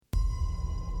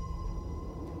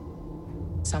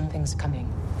Something's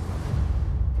coming.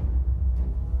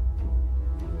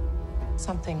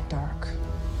 Something dark.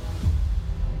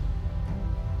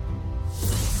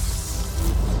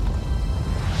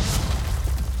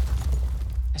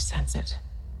 I sense it.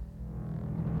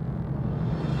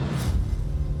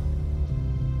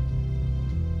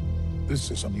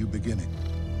 This is a new beginning.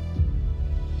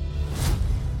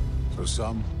 For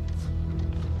some,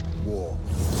 war.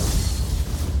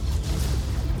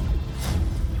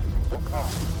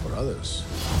 For others,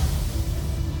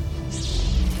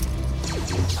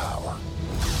 power.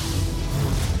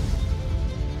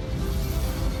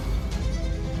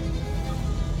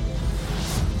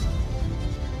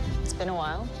 It's been a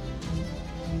while.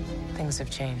 Things have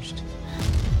changed.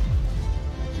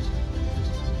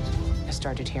 I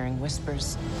started hearing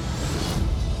whispers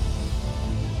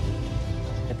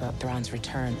about Thrawn's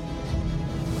return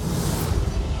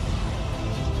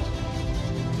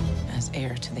as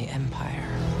heir to the Empire.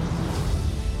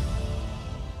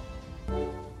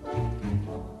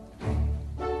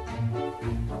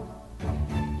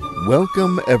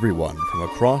 Welcome, everyone, from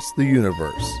across the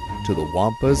universe to the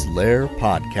Wampa's Lair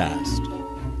podcast.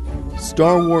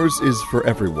 Star Wars is for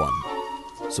everyone,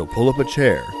 so pull up a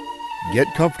chair,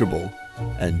 get comfortable,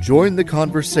 and join the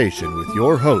conversation with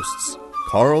your hosts,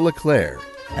 Karl LeClaire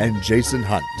and Jason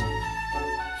Hunt,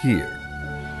 here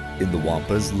in the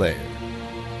Wampa's Lair.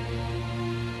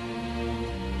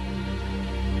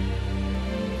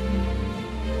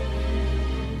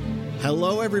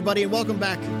 Hello, everybody, and welcome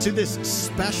back to this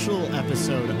special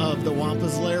episode of the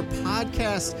Wampa's Lair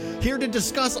podcast. Here to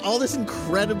discuss all this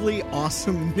incredibly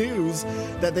awesome news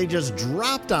that they just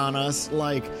dropped on us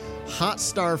like hot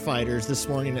starfighters this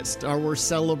morning at Star Wars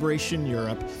Celebration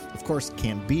Europe. Of course,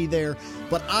 can't be there,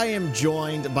 but I am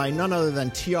joined by none other than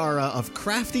Tiara of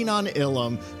Crafting on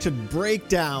Ilum to break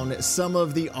down some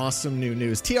of the awesome new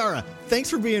news. Tiara, thanks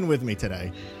for being with me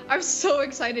today. I'm so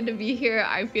excited to be here.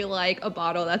 I feel like a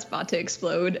bottle that's about to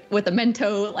explode with a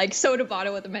Mento, like soda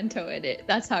bottle with a Mento in it.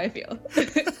 That's how I feel.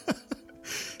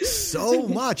 So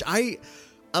much.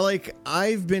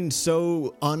 I've been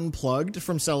so unplugged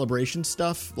from Celebration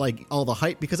stuff, like all the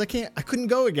hype, because I couldn't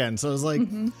go again. So I was like,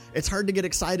 It's hard to get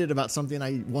excited about something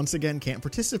I once again can't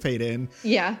participate in.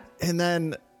 Yeah. And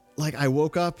then I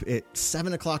woke up at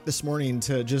 7:00 this morning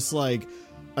to just like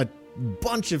a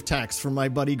bunch of texts from my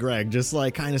buddy Greg, just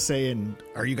like kind of saying,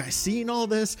 are you guys seeing all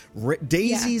this?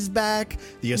 Daisy's back,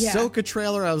 the Ahsoka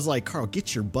trailer. I was like, Karl,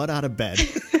 get your butt out of bed.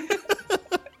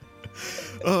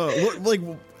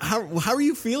 How are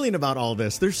you feeling about all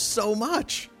this? There's so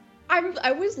much.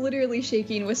 I was literally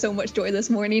shaking with so much joy this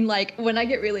morning. Like, when I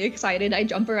get really excited, I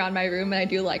jump around my room and I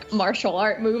do like martial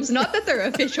art moves. Not that they're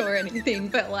official or anything,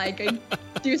 but like I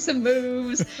do some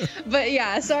moves. But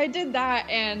yeah, so I did that,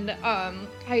 and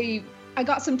I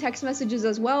got some text messages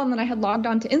as well, and then I had logged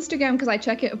on to Instagram because I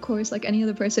check it, of course, like any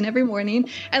other person every morning.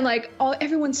 And like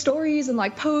everyone's stories and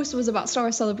like posts was about Star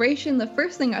Wars Celebration. The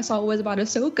first thing I saw was about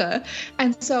Ahsoka,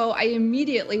 and so I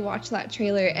immediately watched that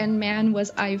trailer, and man,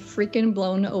 was I freaking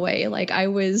blown away. Like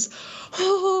I'm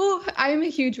a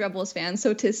huge Rebels fan,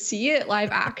 so to see it live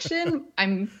action,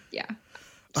 I'm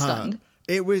stunned.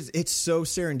 It's so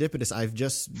serendipitous. I've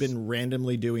just been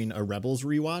randomly doing a Rebels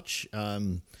rewatch.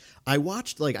 I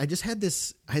watched, I had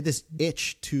this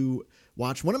itch to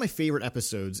watch. One of my favorite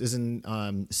episodes is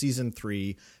in season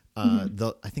 3. I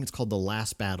think it's called The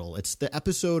Last Battle. It's the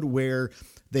episode where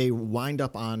they wind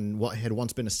up on what had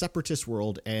once been a separatist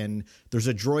world, and there's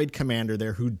a droid commander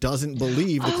there who doesn't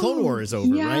believe the Clone War is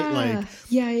over, right?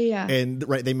 And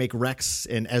they make Rex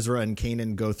and Ezra and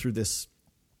Kanan go through this,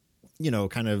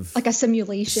 kind of like a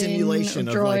simulation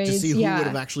of droids, to see who would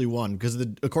have actually won, because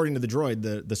according to the droid,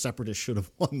 the separatists should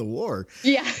have won the war.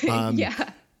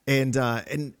 And I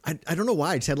don't know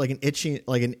why I just had like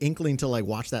an inkling to like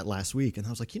watch that last week, and I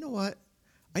was like, you know what,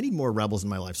 I need more Rebels in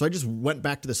my life. So I just went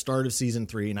back to the start of season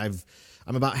 3, and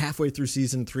I'm about halfway through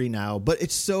season 3 now. But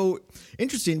it's so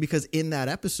interesting because in that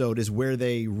episode is where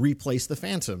they replace the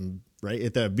Phantom. Right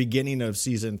at the beginning of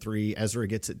season 3, Ezra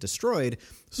gets it destroyed,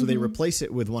 so they replace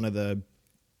it with one of the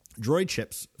droid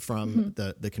ships from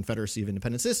the Confederacy of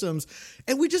Independent Systems,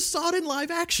 and we just saw it in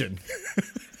live action.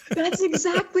 That's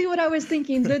exactly what I was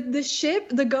thinking. The ship,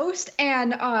 the Ghost,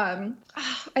 and I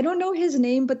don't know his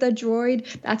name, but the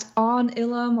droid that's on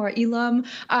Ilum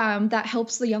that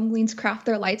helps the younglings craft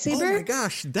their lightsaber. Oh my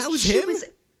gosh, that was him?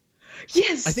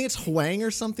 Yes. I think it's Huang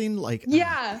or something like.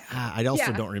 Yeah. I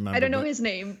also don't remember. I don't know his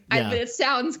name, Yeah. but it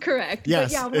sounds correct.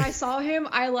 Yes. But yeah, when I saw him,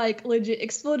 I like legit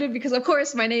exploded because of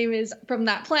course my name is from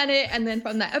that planet and then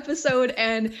from that episode,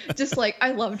 and just like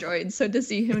I love droids. So to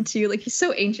see him too, like he's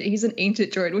so ancient. He's an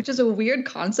ancient droid, which is a weird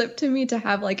concept to me to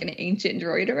have like an ancient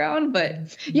droid around.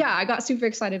 But yeah, I got super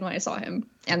excited when I saw him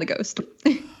and the ghost.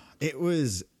 It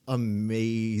was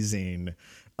amazing.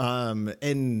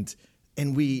 And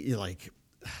we like,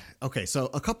 okay, so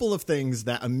a couple of things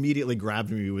that immediately grabbed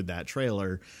me with that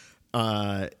trailer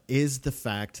is the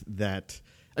fact that,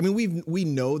 I mean, we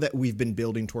know that we've been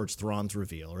building towards Thrawn's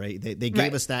reveal, right? They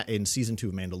gave us that in season 2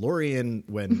 of Mandalorian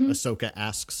when Ahsoka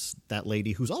asks that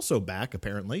lady, who's also back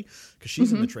apparently, because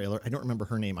she's in the trailer. I don't remember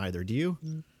her name either. Do you?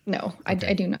 No, okay.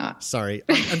 I do not. Sorry.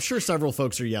 I'm sure several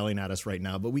folks are yelling at us right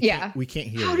now, but we can't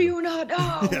hear How do you not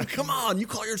know? Yeah, come on, you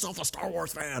call yourself a Star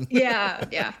Wars fan.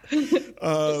 Yeah.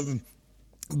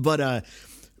 But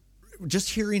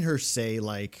just hearing her say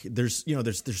like there's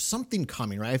something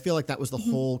coming, right? I feel like that was the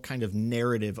whole kind of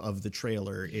narrative of the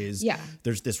trailer is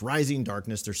there's this rising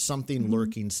darkness, there's something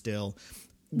lurking still.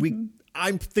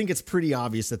 I think it's pretty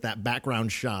obvious that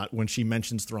background shot when she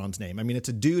mentions Thrawn's name. I mean, it's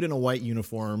a dude in a white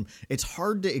uniform. It's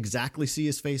hard to exactly see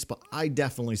his face, but I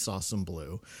definitely saw some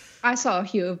blue. I saw a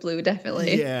hue of blue,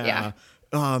 definitely. Yeah.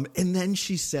 And then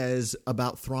she says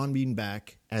about Thrawn being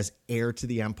back as heir to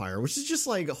the Empire, which is just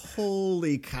like,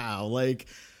 holy cow. Like,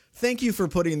 thank you for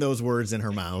putting those words in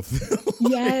her mouth.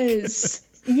 Yes.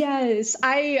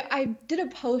 I did a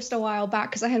post a while back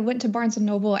because I had went to Barnes &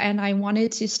 Noble and I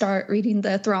wanted to start reading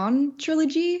the Thrawn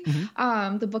trilogy,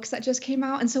 the books that just came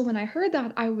out. And so when I heard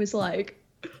that, I was like,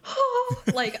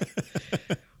 like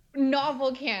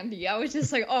novel candy. I was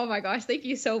just like, oh my gosh, thank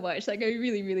you so much. Like, I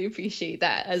really, really appreciate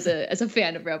that as a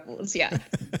fan of Rebels. Yeah.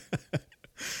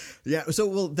 Yeah. So,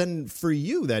 well, then for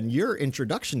you, your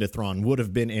introduction to Thrawn would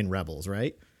have been in Rebels,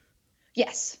 right?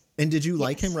 Yes. And did you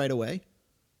like him right away?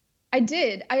 I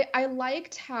did. I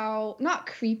liked how, not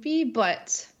creepy,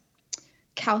 but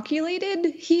calculated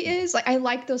he is. Like, I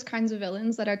like those kinds of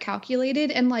villains that are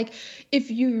calculated. And like, if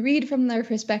you read from their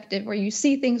perspective or you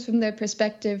see things from their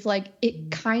perspective, like it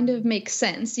kind of makes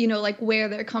sense, like where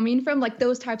they're coming from, like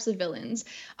those types of villains.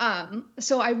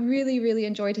 So I really, really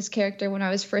enjoyed his character when I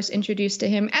was first introduced to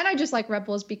him. And I just like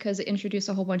Rebels because it introduced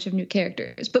a whole bunch of new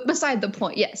characters. But beside the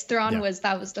point, yes, Thrawn was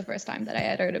the first time that I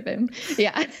had heard of him.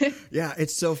 Yeah. Yeah.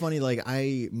 It's so funny. Like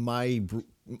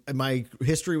my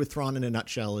history with Thrawn in a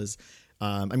nutshell is,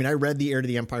 I read the Heir to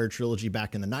the Empire trilogy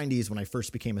back in the 90s when I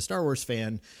first became a Star Wars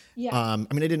fan. Yeah. I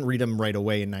didn't read them right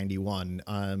away in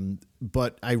 91,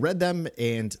 but I read them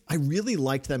and I really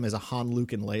liked them as a Han,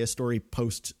 Luke, and Leia story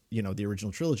post, the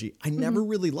original trilogy. I never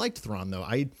really liked Thrawn, though.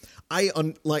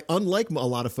 Unlike a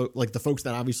lot of the folks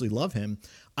that obviously love him,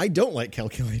 I don't like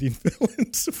calculating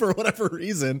villains for whatever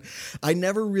reason. I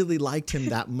never really liked him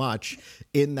that much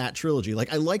in that trilogy.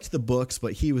 Like, I liked the books,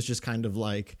 but he was just kind of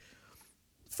like,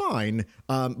 fine.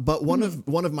 But one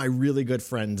of my really good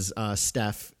friends,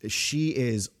 Steph, she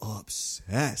is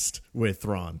obsessed with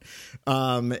Thrawn.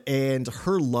 And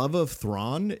her love of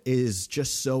Thrawn is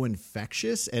just so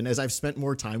infectious. And as I've spent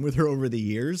more time with her over the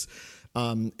years,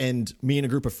 and me and a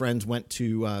group of friends went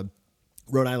to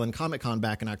Rhode Island Comic Con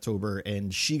back in October,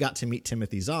 and she got to meet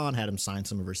Timothy Zahn, had him sign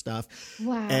some of her stuff.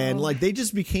 Wow. And like they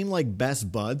just became like best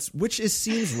buds, which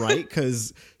seems right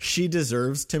because she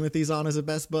deserves Timothy Zahn as a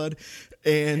best bud.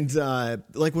 And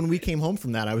like when we came home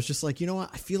from that, I was just like, you know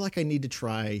what? I feel like I need to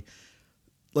try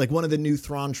like one of the new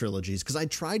Thrawn trilogies because I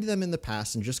tried them in the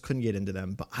past and just couldn't get into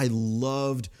them. But I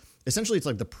loved. Essentially, it's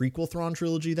like the prequel Thrawn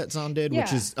trilogy that Zahn did,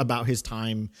 which is about his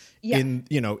time in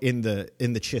the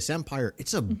Chiss Empire.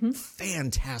 It's a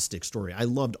fantastic story. I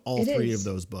loved all three of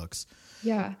those books.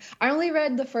 Yeah, I only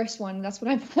read the first one. That's what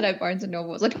I bought at Barnes &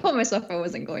 Noble. I told myself I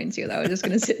wasn't going to. That I was just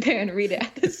going to sit there and read it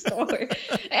at the store.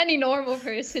 Any normal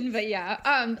person, but yeah.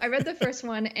 I read the first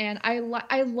one, and I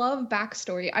love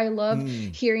backstory. I love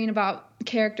hearing about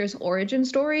characters' origin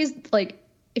stories. Like,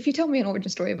 if you tell me an origin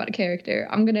story about a character,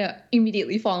 I'm going to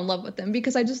immediately fall in love with them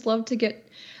because I just love to get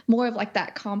more of like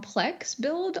that complex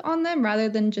build on them rather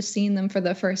than just seeing them for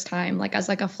the first time, like as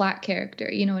like a flat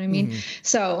character, you know what I mean?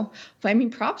 So,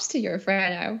 props to your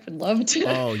friend. I would love to,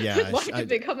 to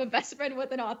become a best friend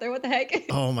with an author. What the heck?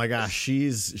 Oh my gosh. She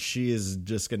is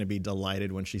just going to be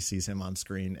delighted when she sees him on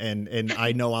screen. And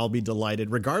I know I'll be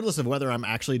delighted regardless of whether I'm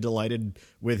actually delighted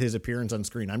with his appearance on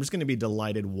screen. I'm just going to be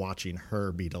delighted watching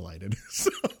her be delighted.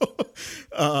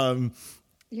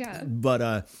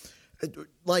 But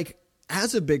like,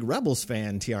 as a big Rebels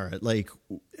fan, Tiara, like,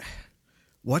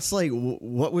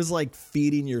 what was like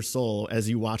feeding your soul as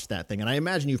you watched that thing? And I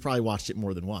imagine you've probably watched it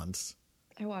more than once.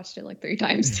 I watched it like 3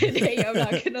 times today. I'm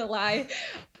not gonna lie.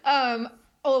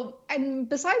 Oh, and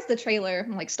besides the trailer,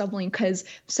 I'm like stumbling because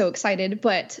I'm so excited.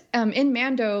 But in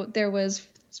Mando, there was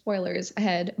spoilers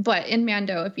ahead. But in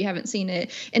Mando, if you haven't seen it,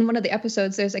 in one of the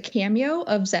episodes, there's a cameo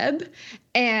of Zeb,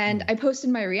 and I posted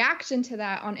my reaction to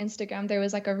that on Instagram. There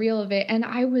was like a reel of it, and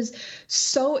I was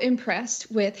so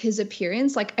impressed with his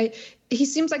appearance. Like, he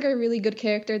seems like a really good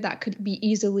character that could be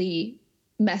easily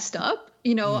messed up,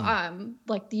 you know,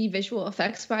 like the visual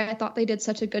effects, but I thought they did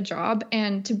such a good job.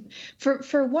 And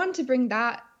for one to bring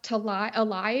that to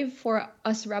alive for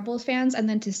us Rebels fans, and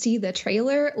then to see the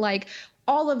trailer, like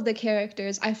all of the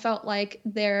characters, I felt like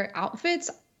their outfits,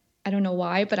 I don't know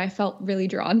why, but I felt really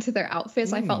drawn to their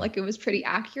outfits. I felt like it was pretty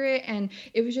accurate, and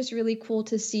it was just really cool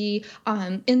to see.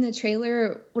 In the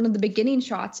trailer, one of the beginning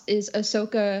shots is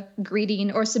Ahsoka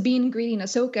greeting, or Sabine greeting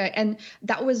Ahsoka, and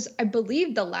that was, I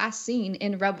believe, the last scene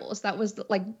in Rebels. That was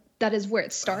that is where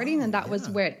it's starting, and that was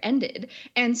where it ended.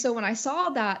 And so when I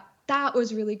saw that, that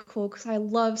was really cool, because I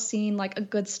love seeing like a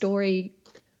good story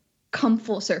come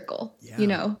full circle, you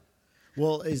know?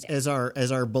 Well, as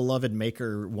our beloved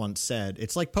maker once said,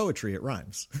 it's like poetry; it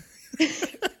rhymes.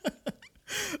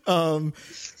 Good.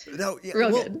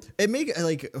 It make,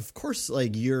 like, of course,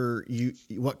 like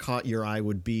what caught your eye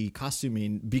would be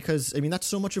costuming, because I mean that's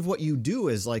so much of what you do,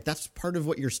 is like that's part of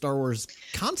what your Star Wars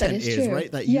content is, right?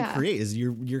 That you create is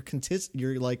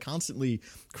you're like constantly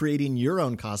creating your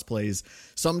own cosplays,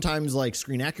 sometimes like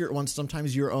screen accurate ones,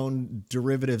 sometimes your own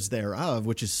derivatives thereof,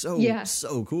 which is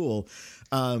so cool.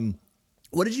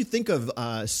 What did you think of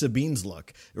Sabine's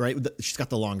look? Right, she's got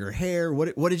the longer hair.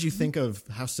 What did you think of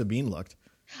how Sabine looked?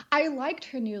 I liked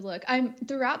her new look.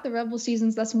 Throughout the Rebel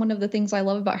seasons, that's one of the things I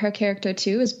love about her character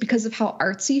too, is because of how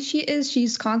artsy she is.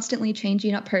 She's constantly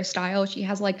changing up her style. She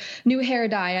has like new hair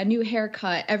dye, a new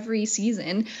haircut every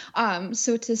season.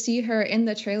 So to see her in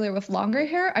the trailer with longer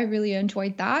hair, I really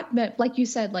enjoyed that. But like you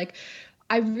said, like,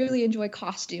 I really enjoy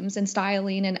costumes and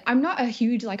styling, and I'm not a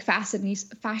huge like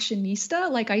fashionista.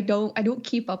 Like I don't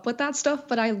keep up with that stuff,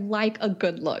 but I like a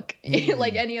good look,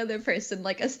 like any other person,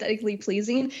 like aesthetically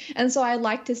pleasing. And so I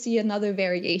like to see another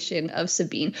variation of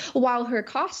Sabine. While her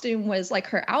costume was like,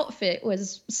 her outfit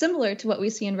was similar to what we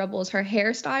see in Rebels, her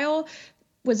hairstyle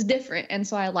was different, and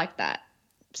so I like that,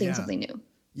 seeing something new.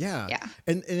 Yeah.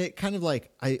 And it kind of like,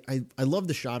 I love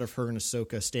the shot of her and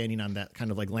Ahsoka standing on that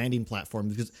kind of like landing platform,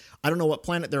 because I don't know what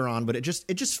planet they're on, but it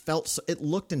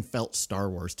looked and felt Star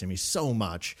Wars to me so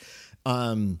much.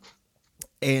 Like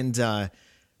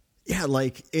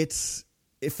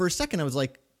for a second I was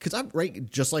like, because I'm right,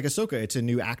 just like Ahsoka, it's a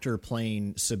new actor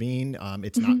playing Sabine.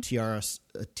 It's not Tiara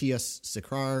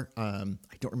Sakrar. I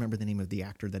don't remember the name of the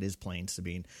actor that is playing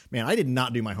Sabine. Man, I did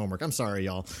not do my homework. I'm sorry,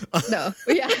 y'all. No,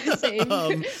 same.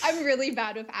 I'm really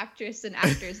bad with actress and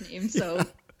actors' names. So,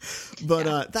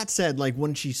 but that said, like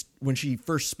when she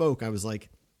first spoke, I was like,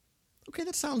 okay,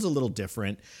 that sounds a little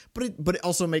different, but it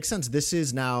also makes sense. This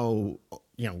is now,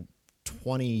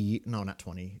 20. No, not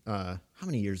 20. How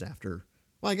many years after?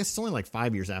 Well, I guess it's only like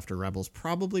 5 years after Rebels,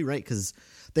 probably, right? Because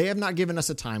they have not given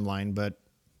us a timeline, but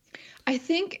I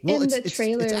think in the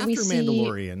trailer we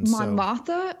see Mon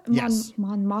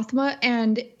Mothma,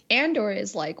 and Andor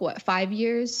is like what, 5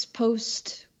 years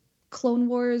post Clone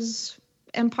Wars,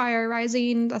 Empire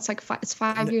Rising. That's like it's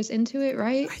 5 years into it,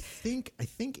 right? I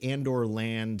think Andor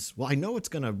lands. Well, I know it's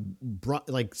gonna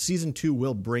like season 2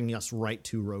 will bring us right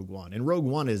to Rogue One, and Rogue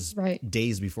One is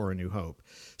days before A New Hope.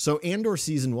 So Andor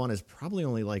season 1 is probably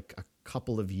only like a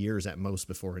couple of years at most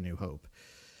before A New Hope.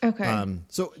 Okay. I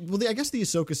guess the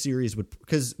Ahsoka series would,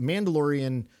 because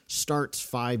Mandalorian starts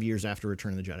 5 years after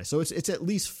Return of the Jedi, so it's at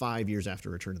least 5 years after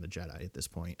Return of the Jedi at this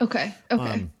point. Okay.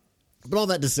 But all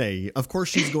that to say, of course,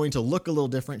 she's going to look a little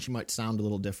different. She might sound a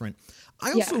little different.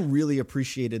 I also really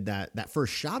appreciated that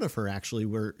first shot of her, actually,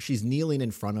 where she's kneeling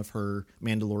in front of her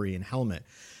Mandalorian helmet.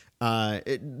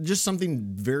 Just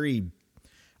something very,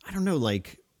 I don't know,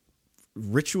 like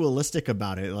ritualistic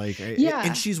about it. Like,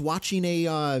 and she's watching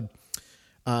a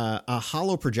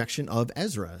hollow projection of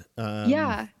Ezra.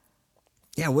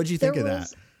 What'd you think of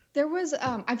that? There was,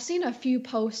 I've seen a few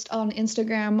posts on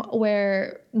Instagram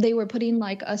where they were putting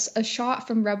like a shot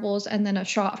from Rebels and then a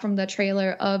shot from the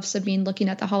trailer of Sabine looking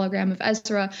at the hologram of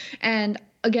Ezra. And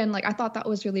again, like I thought that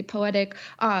was really poetic.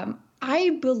 I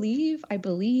believe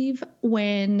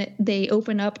when they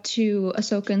open up to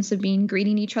Ahsoka and Sabine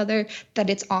greeting each other that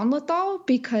it's on Lothal,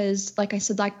 because like I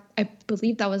said, like I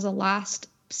believe that was the last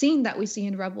scene that we see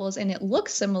in Rebels, and it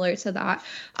looks similar to that.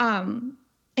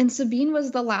 And Sabine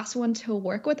was the last one to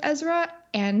work with Ezra,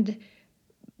 and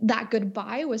that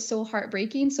goodbye was so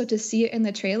heartbreaking. So to see it in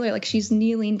the trailer, like she's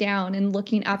kneeling down and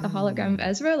looking at the hologram of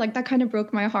Ezra, like that kind of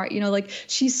broke my heart. Like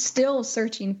she's still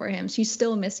searching for him. She's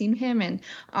still missing him. And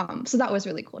so that was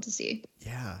really cool to see.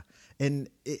 Yeah. And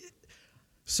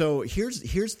so here's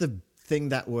the thing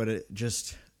that would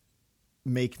just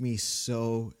make me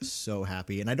so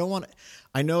happy. And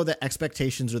I know that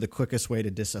expectations are the quickest way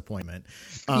to disappointment.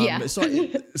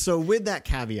 So with that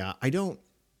caveat, I don't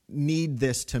need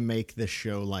this to make this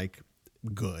show like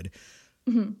good.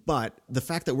 But the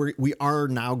fact that we are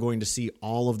now going to see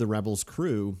all of the Rebels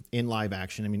crew in live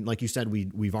action. I mean, like you said,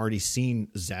 we've already seen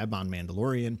Zeb on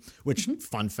Mandalorian, which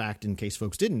fun fact, in case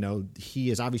folks didn't know,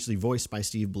 he is obviously voiced by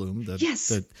Steve Bloom.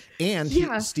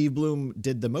 Steve Bloom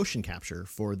did the motion capture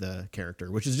for the character,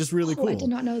 which is just really cool. I did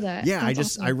not know that. Yeah, That's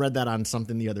awesome. I read that on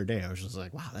something the other day. I was just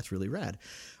like, wow, that's really rad.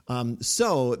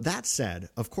 So that said,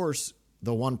 of course,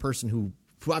 the one person who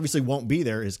obviously won't be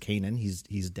there is Kanan.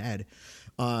 He's dead.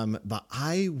 But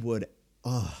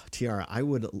Tiara,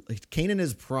 Kanan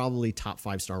is probably top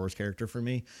 5 Star Wars character for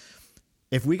me.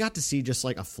 If we got to see just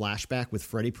like a flashback with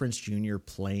Freddie Prinze Jr.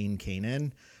 playing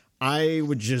Kanan, I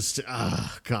would just,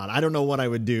 God, I don't know what I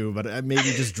would do, but I maybe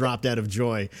just drop dead of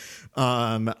joy.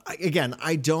 Again,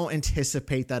 I don't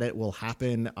anticipate that it will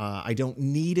happen. I don't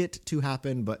need it to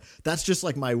happen, but that's just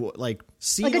like my, like,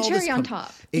 seeing like a all cherry this on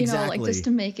top, exactly. Like just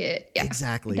to make it. Yeah,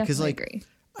 exactly. Because like, agree.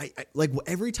 I like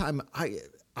every time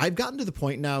I've gotten to the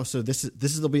point now. So this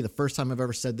will be the first time I've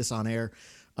ever said this on air.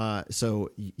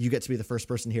 So you get to be the first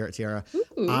person here at Tiara.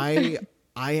 Ooh.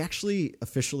 I actually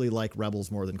officially like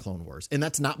Rebels more than Clone Wars. And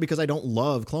that's not because I don't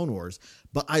love Clone Wars,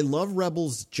 but I love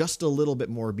Rebels just a little bit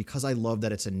more because I love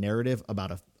that it's a narrative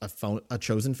about a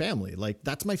chosen family. Like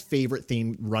that's my favorite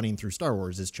theme running through Star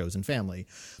Wars is chosen family.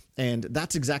 And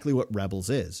that's exactly what Rebels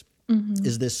is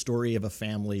this story of a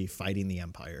family fighting the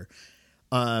Empire.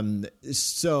 And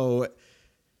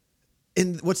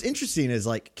what's interesting is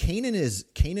like Kanan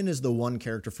is the one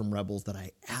character from Rebels that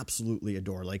I absolutely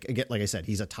adore. Like again, like I said,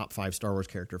 he's a top 5 Star Wars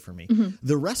character for me.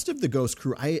 The rest of the Ghost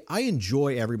crew, I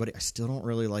enjoy everybody. I still don't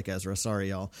really like Ezra. Sorry,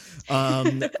 y'all.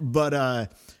 But I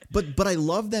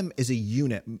love them as a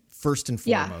unit first and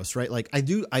foremost, right? Like I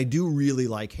do really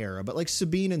like Hera, but like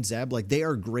Sabine and Zeb, like they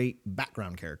are great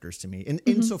background characters to me. And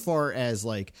insofar as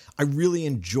like I really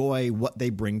enjoy what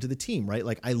they bring to the team, right?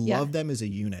 Like I love them as a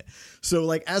unit. So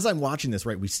like as I'm watching this,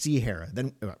 right, we see Hera,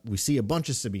 then we see a bunch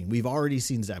of Sabine. We've already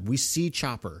seen Zeb. We see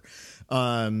Chopper.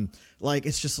 Like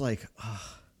it's just like,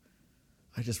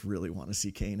 I just really want to see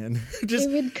Kanan.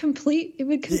 It would complete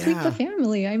the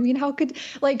family. I mean, how could,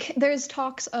 like, there's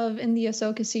talks of in the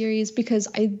Ahsoka series, because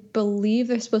I believe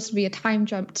there's supposed to be a time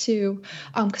jump too.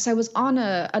 Because I was on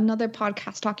another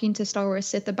podcast talking to Star Wars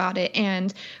Sith about it,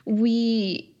 and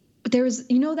there was,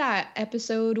 that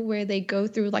episode where they go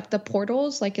through like the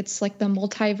portals, like it's like the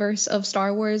multiverse of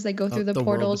Star Wars. They go through the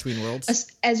portals. World between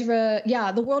worlds. Ezra,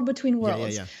 the world between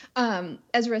worlds. Yeah.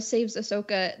 Ezra saves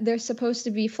Ahsoka. There's supposed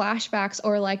to be flashbacks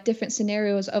or like different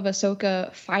scenarios of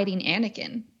Ahsoka fighting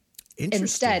Anakin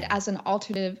instead as an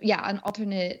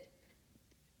alternate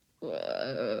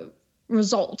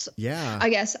result. Yeah, I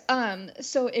guess.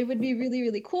 So it would be really,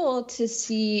 really cool to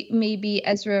see maybe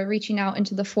Ezra reaching out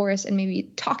into the forest and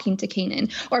maybe talking to Kanan,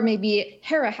 or maybe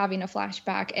Hera having a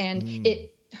flashback and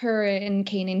her and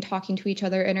Kanan talking to each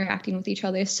other, interacting with each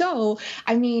other. So,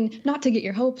 I mean, not to get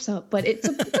your hopes up, but it's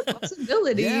a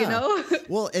possibility,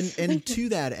 Well, and to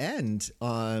that end,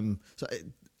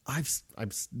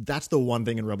 that's the one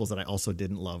thing in Rebels that I also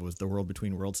didn't love was the world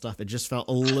between world stuff. It just felt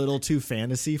a little too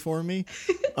fantasy for me.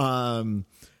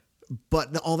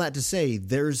 But all that to say,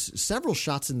 there's several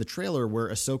shots in the trailer where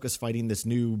Ahsoka's fighting this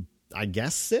new, I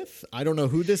guess, Sith. I don't know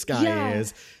who this guy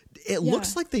is. It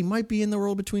looks like they might be in the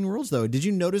world between worlds, though. Did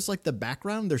you notice like the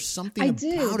background? There's something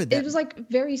about it. It was like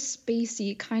very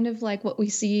spacey, kind of like what we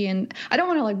see. And I don't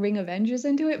want to like bring Avengers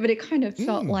into it, but it kind of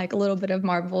felt like a little bit of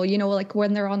Marvel, like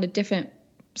when they're on a different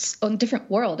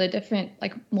world, a different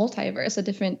like multiverse, a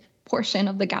different portion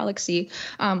of the galaxy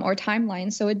or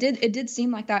timeline. So it did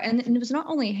seem like that. And it was not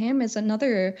only him, it's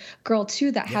another girl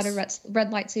too that had a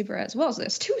red lightsaber as well. So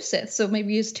there's 2 Sith. So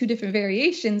maybe it's 2 different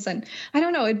variations. And I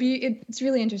don't know, it's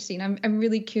really interesting. I'm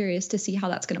really curious to see how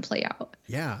that's going to play out.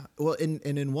 Yeah. Well,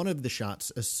 in one of the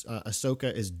shots,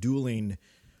 Ahsoka is dueling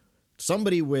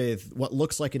somebody with what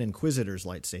looks like an Inquisitor's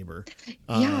lightsaber.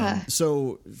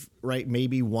 So, right,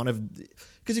 maybe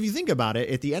because if you think about it,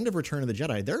 at the end of Return of the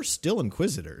Jedi, they're still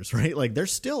Inquisitors, right? Like they're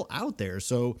still out there.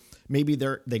 So maybe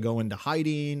they go into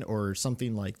hiding or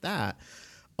something like that.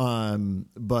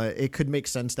 But it could make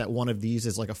sense that one of these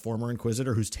is like a former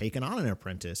Inquisitor who's taken on an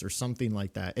apprentice or something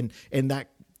like that. And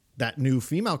that new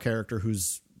female character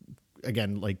who's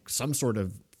again, like some sort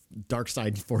of dark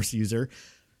side force user.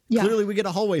 Yeah. Clearly we get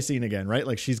a hallway scene again, right?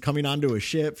 Like she's coming onto a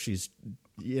ship. She's,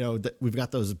 we've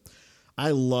got those.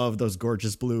 I love those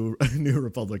gorgeous blue New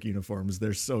Republic uniforms.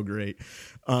 They're so great.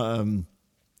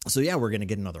 So yeah, we're going to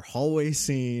get another hallway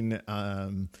scene.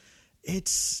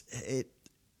 It's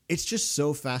just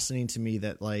so fascinating to me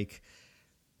that like,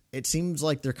 it seems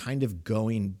like they're kind of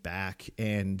going back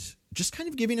and just kind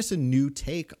of giving us a new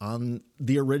take on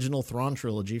the original Thrawn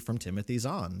trilogy from Timothy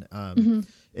Zahn.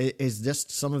 It is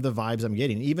just some of the vibes I'm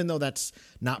getting, even though that's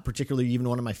not particularly even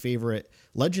one of my favorite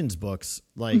Legends books.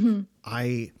 Like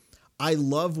I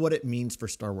love what it means for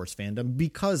Star Wars fandom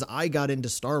because I got into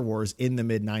Star Wars in the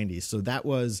mid 90s. So that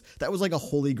was like a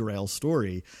holy grail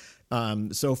story.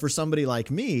 So for somebody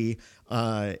like me,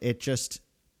 it's just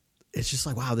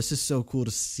like, wow, this is so cool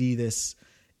to see this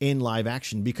in live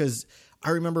action, because I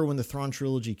remember when the Thrawn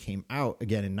trilogy came out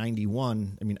again in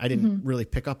 91. I mean, I didn't really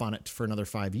pick up on it for another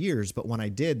 5 years, but when I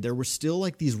did, there were still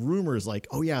like these rumors like,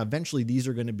 oh yeah, eventually these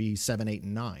are going to be 7, 8,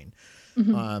 and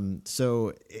 9.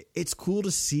 So it's cool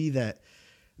to see that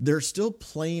they're still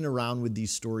playing around with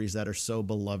these stories that are so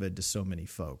beloved to so many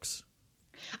folks.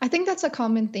 I think that's a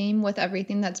common theme with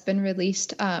everything that's been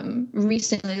released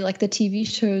recently, like the TV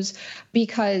shows,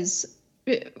 because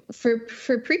for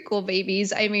prequel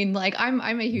babies, I mean, like I'm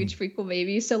a huge prequel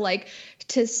baby. So like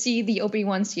to see the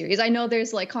Obi-Wan series, I know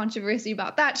there's like controversy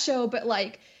about that show, but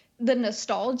like the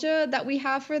nostalgia that we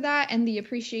have for that and the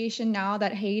appreciation now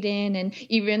that Hayden and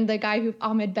even the guy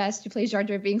Ahmed Best who plays Jar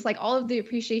Jar Binks, like all of the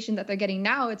appreciation that they're getting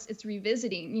now, it's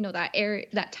revisiting,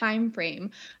 that time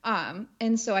frame.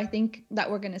 And so I think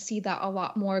that we're going to see that a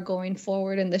lot more going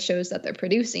forward in the shows that they're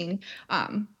producing.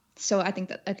 So I think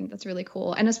that's really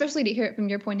cool. And especially to hear it from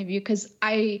your point of view, because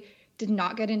I did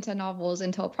not get into novels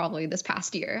until probably this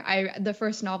past year. The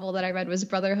first novel that I read was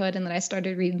Brotherhood, and then I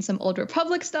started reading some Old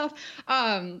Republic stuff.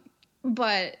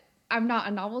 But I'm not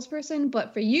a novels person,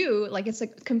 but for you, like it's a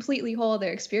completely whole other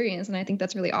experience. And I think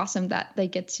that's really awesome that they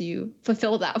get to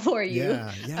fulfill that for you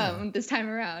this time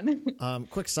around.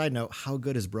 Quick side note, how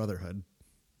good is Brotherhood?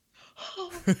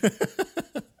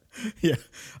 Yeah,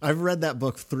 I've read that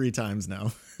book 3 times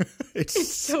now.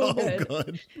 It's so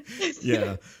good.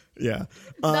 Yeah.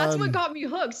 That's what got me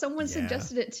hooked. Someone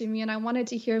suggested it to me and I wanted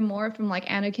to hear more from like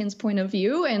Anakin's point of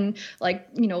view and like,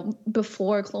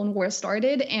 before Clone Wars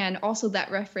started, and also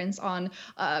that reference on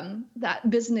that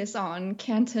business on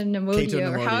Canton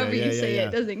Pneumonia, or however you say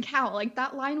it doesn't count. Like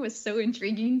that line was so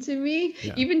intriguing to me,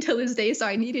 even till this day. So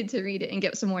I needed to read it and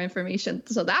get some more information.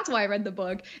 So that's why I read the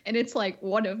book, and it's like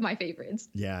one of my favorites.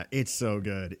 Yeah, it's so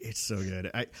good. It's so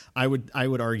good. I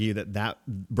would argue that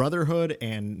Brotherhood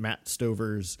and Matt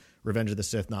Stover's Revenge of the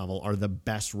Sith novel are the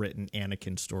best written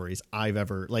Anakin stories I've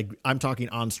ever, like, I'm talking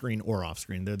on screen or off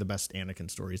screen. They're the best Anakin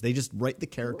stories. They just write the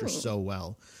character so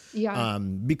well. Yeah.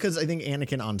 Because I think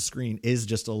Anakin on screen is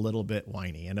just a little bit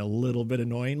whiny and a little bit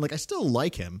annoying. Like I still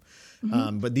like him.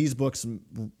 But these books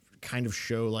kind of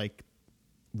show like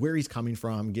where he's coming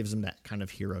from, gives him that kind of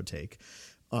hero take.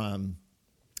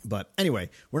 But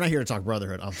anyway, we're not here to talk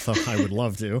Brotherhood, although I would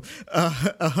love to.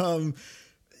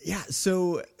 Yeah.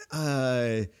 So,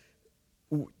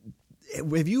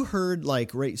 have you heard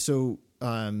like, right. So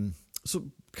kind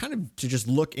of to just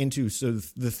look into, so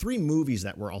the 3 movies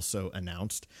that were also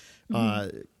announced, so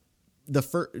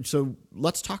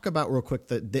let's talk about real quick,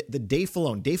 the Dave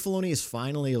Filoni. Dave Filoni is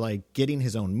finally like getting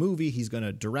his own movie. He's going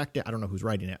to direct it. I don't know who's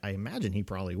writing it. I imagine he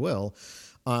probably will.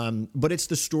 But it's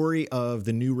the story of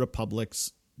the New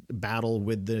Republic's battle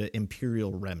with the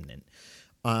Imperial Remnant.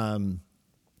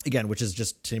 Again, which is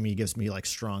just, to me, gives me like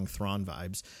strong Thrawn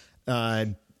vibes.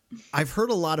 I've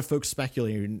heard a lot of folks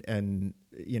speculating, and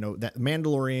that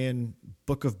Mandalorian,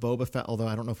 Book of Boba Fett, although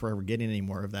I don't know if we're ever getting any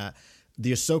more of that,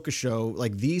 the Ahsoka show,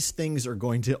 like these things are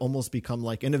going to almost become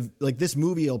like, like this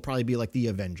movie will probably be like the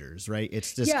Avengers, right?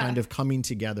 It's just kind of coming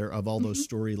together of all those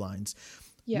storylines.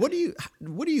 Yeah. What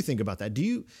do you think about that? Do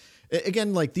you,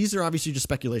 again, like these are obviously just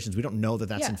speculations. We don't know that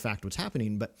that's in fact what's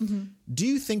happening, but do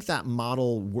you think that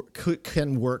model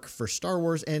can work for Star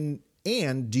Wars, and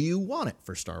do you want it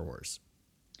for Star Wars?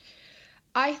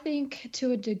 I think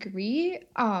to a degree,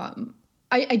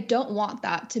 I don't want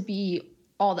that to be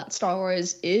all that Star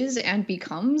Wars is and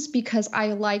becomes, because I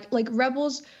like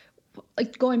Rebels,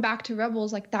 like going back to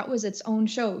Rebels, like that was its own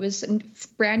show. It was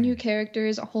brand new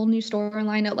characters, a whole new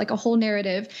storyline, like a whole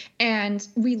narrative. And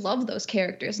we love those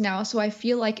characters now. So I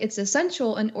feel like it's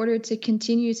essential in order to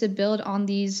continue to build on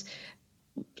these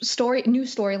new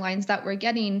storylines that we're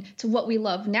getting to what we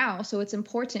love now. So it's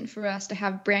important for us to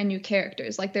have brand new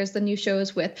characters. Like there's the new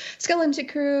shows with Skeleton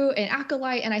Crew and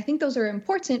Acolyte, and I think those are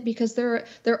important because they're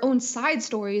their own side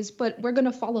stories, but we're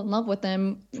gonna fall in love with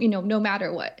them, no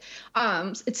matter what.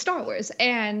 It's Star Wars,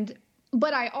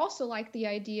 but I also like the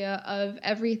idea of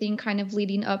everything kind of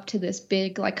leading up to this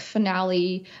big like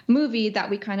finale movie that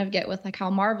we kind of get with like how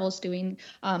Marvel's doing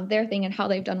their thing and how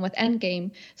they've done with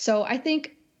Endgame. So I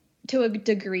think to a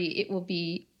degree it will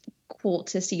be cool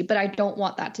to see, but I don't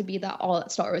want that to be all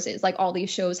that Star Wars is. Like all these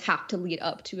shows have to lead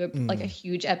up to like a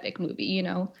huge epic movie,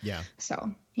 Yeah.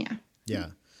 So yeah.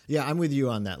 Yeah, I'm with you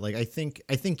on that. Like I think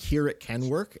here it can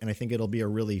work, and I think it'll be a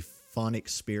really fun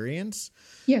experience.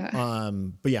 Yeah.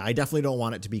 But yeah, I definitely don't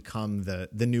want it to become the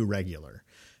new regular.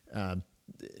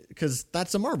 Because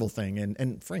that's a Marvel thing,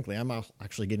 and frankly, I'm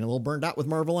actually getting a little burned out with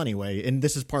Marvel anyway. And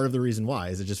this is part of the reason why,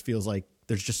 is it just feels like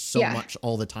there's just so much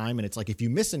all the time, and it's like if you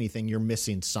miss anything, you're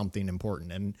missing something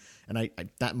important. And I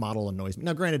that model annoys me.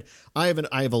 Now, granted, I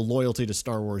have a loyalty to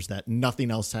Star Wars that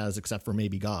nothing else has except for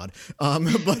maybe God.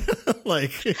 But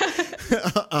like,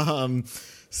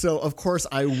 so of course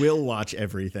I will watch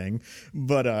everything.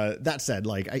 But that said,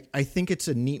 like I think it's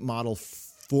a neat model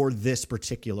for this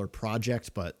particular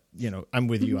project, but I'm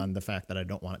with you on the fact that I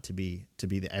don't want it to be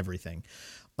the everything.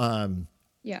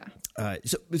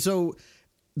 So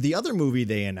the other movie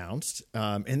they announced,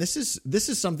 and this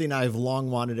is something I've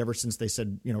long wanted ever since they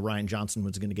said, Rian Johnson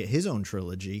was going to get his own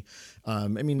trilogy. I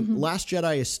mean, Last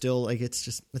Jedi is still like, it's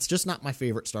just not my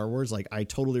favorite Star Wars. Like I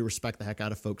totally respect the heck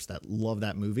out of folks that love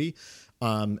that movie.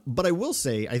 But I will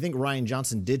say, I think Rian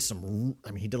Johnson did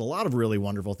he did a lot of really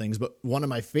wonderful things, but one of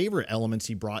my favorite elements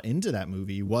he brought into that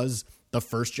movie was the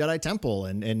first Jedi Temple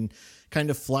and kind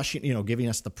of fleshing, giving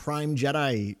us the Prime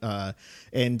Jedi.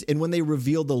 And when they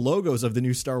revealed the logos of the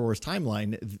new Star Wars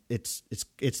timeline, it's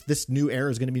this new era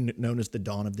is going to be known as the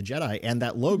Dawn of the Jedi. And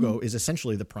that logo is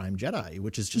essentially the Prime Jedi,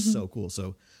 which is just so cool.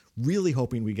 So really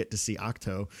hoping we get to see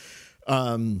Octo.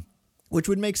 Which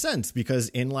would make sense because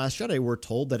in Last Jedi, we're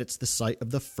told that it's the site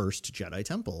of the first Jedi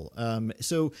Temple.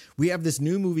 So we have this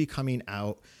new movie coming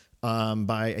out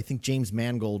by, I think James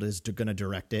Mangold is going to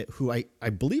direct it, who I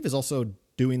believe is also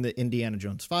doing the Indiana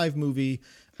Jones 5 movie.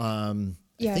 I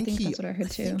think that's what I heard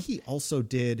too. I think he also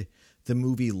did the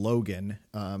movie Logan,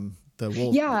 the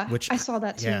Wolf. Yeah, which I saw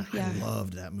that too. Yeah, I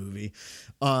loved that movie.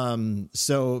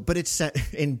 But it's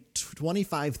set in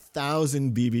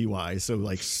 25,000 BBY, so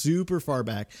like super far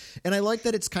back. And I like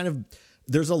that it's kind of,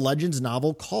 there's a Legends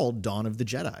novel called Dawn of the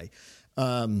Jedi.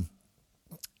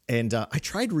 And I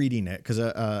tried reading it because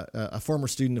a former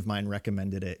student of mine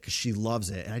recommended it because she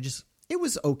loves it, and it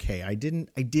was okay. I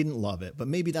didn't love it, but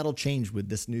maybe that'll change with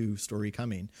this new story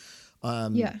coming.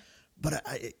 But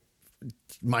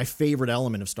my favorite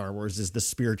element of Star Wars is the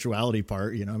spirituality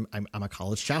part. I'm a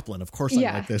college chaplain. Of course I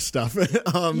like this stuff.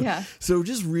 So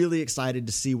just really excited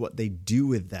to see what they do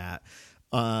with that.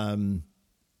 I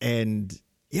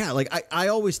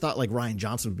always thought like Rian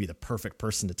Johnson would be the perfect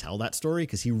person to tell that story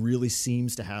because he really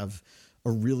seems to have a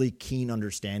really keen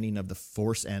understanding of the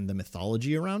Force and the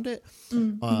mythology around it.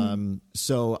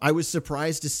 So I was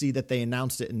surprised to see that they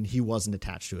announced it and he wasn't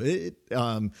attached to it.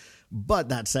 But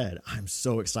that said, I'm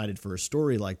so excited for a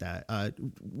story like that.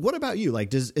 What about you? Like,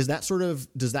 does that sort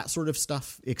of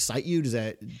stuff excite you? Does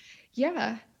that?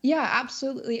 Yeah,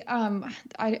 absolutely.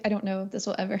 I don't know if this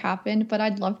will ever happen, but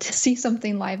I'd love to see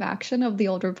something live action of the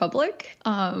Old Republic.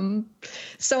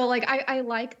 So like, I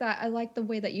like that. I like the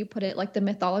way that you put it, like the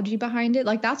mythology behind it.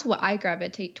 Like that's what I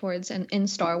gravitate towards in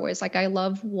Star Wars. Like I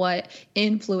love what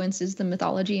influences the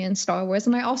mythology in Star Wars.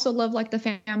 And I also love like the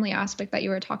family aspect that you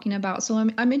were talking about. So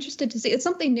I'm interested to see, it's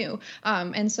something new.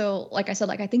 And so, like I said,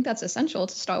 like, I think that's essential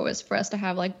to Star Wars for us to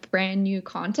have like brand new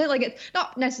content. Like it's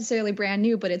not necessarily brand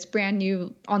new, but it's brand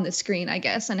new on the screen, I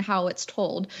guess, and how it's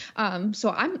told. So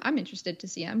I'm interested to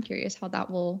see. I'm curious how that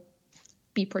will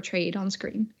be portrayed on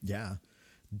screen. Yeah.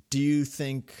 Do you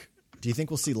think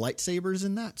we'll see lightsabers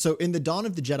in that? So in the Dawn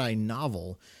of the Jedi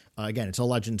novel, again, it's a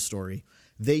legend story.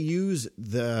 They use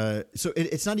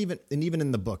it's not even, and even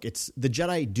in the book, it's the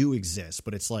Jedi do exist,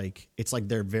 but it's like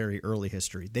their very early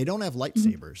history. They don't have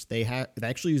lightsabers. They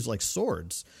actually use like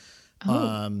swords.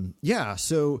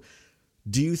 So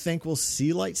do you think we'll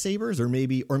see lightsabers, or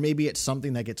maybe it's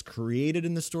something that gets created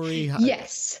in the story?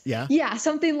 Yes. Yeah,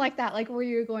 something like that, like where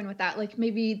you're going with that, like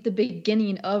maybe the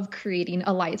beginning of creating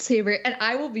a lightsaber, and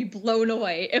I will be blown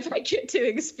away if I get to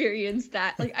experience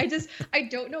that. Like I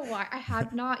don't know why I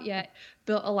have not yet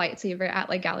built a lightsaber at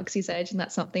like Galaxy's Edge, and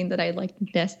that's something that I like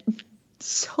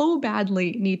so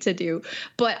badly need to do.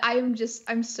 But I'm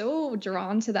so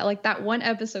drawn to that, like that one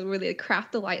episode where they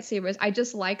craft the lightsabers. I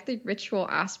just like the ritual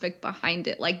aspect behind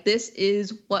it. Like, this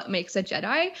is what makes a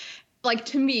Jedi. Like,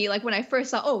 to me, like when I first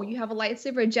saw, oh, you have a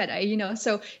lightsaber, Jedi, you know,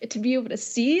 so to be able to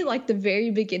see like the very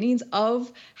beginnings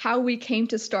of how we came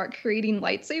to start creating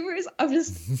lightsabers, I'm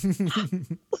just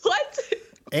what?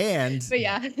 And but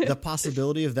yeah, the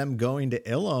possibility of them going to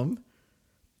Ilum,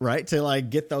 right, to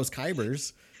like get those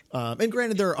Kybers. And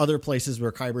granted, there are other places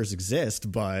where Kybers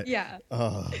exist, but yeah.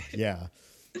 Yeah.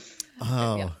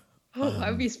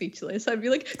 I'd be speechless. I'd be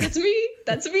like, that's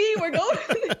me, we're going.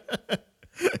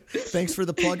 Thanks for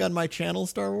the plug on my channel,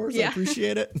 Star Wars. Yeah. I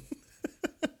appreciate it.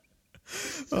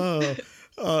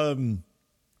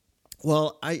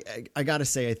 Well, I gotta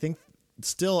say, I think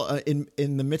still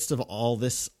in the midst of all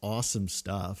this awesome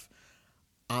stuff,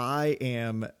 I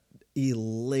am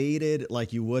elated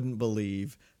like you wouldn't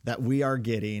believe that we are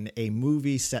getting a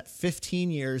movie set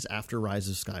 15 years after Rise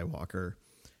of Skywalker.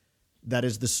 That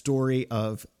is the story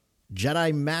of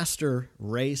Jedi Master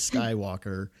Rey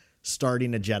Skywalker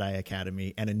starting a Jedi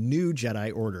Academy and a new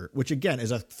Jedi Order, which again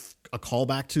is a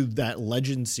callback to that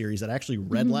Legend series that I actually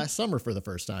read last summer for the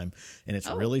first time. And it's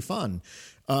really fun.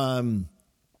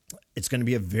 It's going to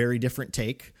be a very different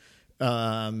take.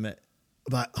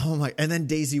 But oh my, and then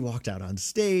Daisy walked out on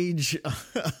stage.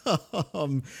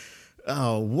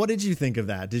 What did you think of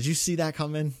that? Did you see that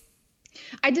come in?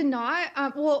 I did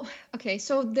not. Well, okay,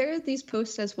 so there are these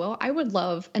posts as well. I would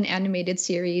love an animated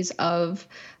series of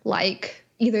like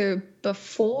either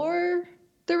before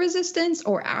the Resistance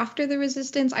or after the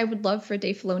Resistance. I would love for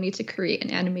Dave Filoni to create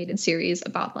an animated series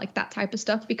about like that type of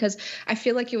stuff, because I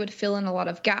feel like it would fill in a lot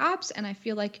of gaps. And I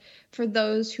feel like for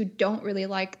those who don't really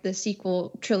like the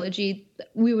sequel trilogy,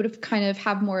 we would have kind of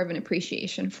have more of an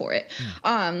appreciation for it.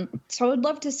 So I would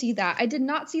love to see that. I did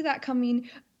not see that coming,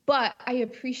 but I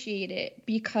appreciate it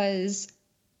because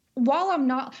while I'm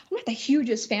not the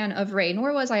hugest fan of Rey,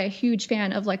 nor was I a huge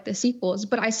fan of like the sequels,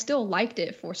 but I still liked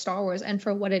it for Star Wars and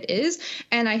for what it is.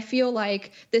 And I feel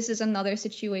like this is another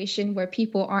situation where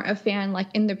people aren't a fan like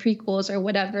in the prequels or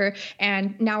whatever.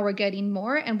 And now we're getting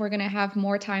more, and we're going to have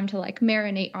more time to like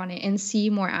marinate on it and see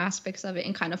more aspects of it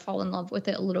and kind of fall in love with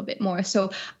it a little bit more.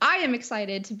 So I am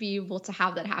excited to be able to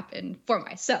have that happen for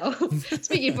myself,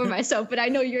 speaking for myself, but I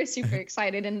know you're super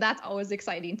excited, and that's always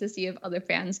exciting to see of other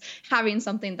fans having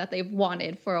something that they've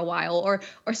wanted for a while or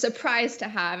surprised to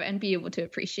have and be able to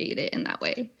appreciate it in that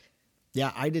way.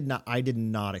 Yeah, I did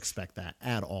not expect that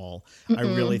at all. I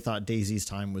really thought Daisy's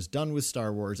time was done with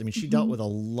Star Wars. I mean, she dealt with a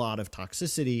lot of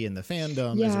toxicity in the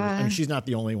fandom. Yeah. I mean, she's not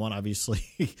the only one, obviously.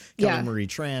 Kelly Marie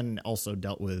Tran also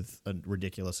dealt with a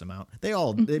ridiculous amount. They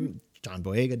all, John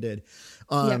Boyega did.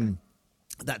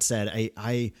 That said,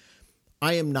 I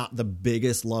am not the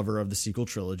biggest lover of the sequel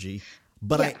trilogy,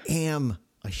 but I am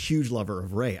a huge lover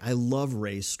of Rey. I love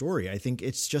Rey's story. I think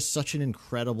it's just such an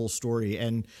incredible story.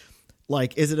 And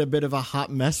like, is it a bit of a hot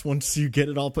mess once you get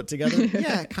it all put together?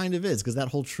 Yeah, it kind of is, because that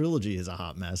whole trilogy is a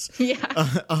hot mess. Yeah.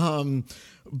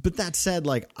 But that said,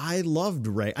 like, I loved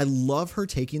Rey. I love her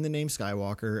taking the name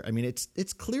Skywalker. I mean,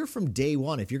 it's clear from day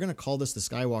one, if you're going to call this the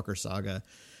Skywalker saga,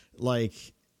 like,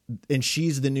 and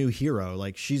she's the new hero,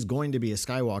 like she's going to be a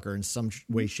Skywalker in some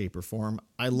way, shape, or form.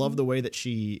 I love the way that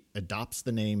she adopts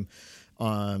the name.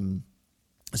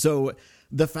 So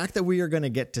the fact that we are going to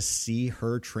get to see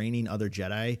her training other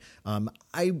Jedi,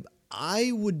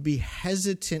 I would be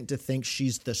hesitant to think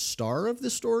she's the star of the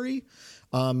story.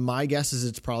 My guess is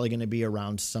it's probably going to be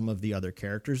around some of the other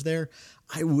characters there.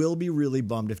 I will be really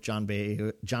bummed if John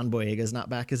Boyega is not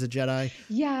back as a Jedi.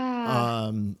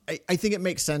 Yeah. I think it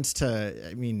makes sense to,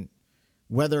 I mean,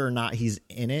 whether or not he's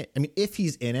in it. I mean, if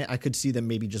he's in it, I could see them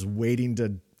maybe just waiting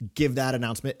to give that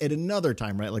announcement at another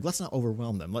time, right? Like, let's not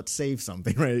overwhelm them. Let's save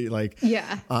something, right? Like,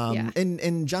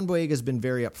 And John Boyega has been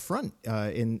very upfront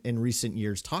in recent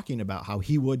years talking about how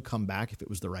he would come back if it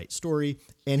was the right story.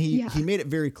 And he made it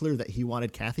very clear that he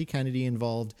wanted Kathy Kennedy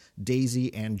involved,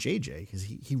 Daisy, and JJ, because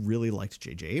he really liked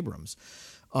JJ Abrams.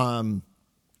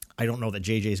 I don't know that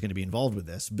JJ is going to be involved with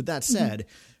this, but that said,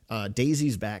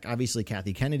 Daisy's back. Obviously,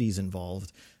 Kathy Kennedy's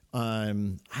involved.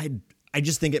 I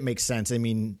just think it makes sense. I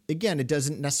mean, again, it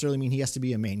doesn't necessarily mean he has to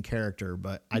be a main character,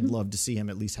 but I'd love to see him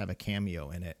at least have a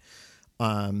cameo in it.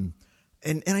 And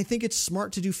I think it's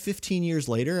smart to do 15 years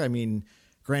later. I mean,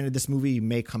 granted, this movie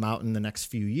may come out in the next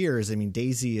few years. I mean,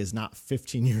 Daisy is not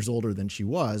 15 years older than she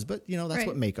was, but you know, that's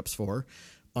what makeup's for.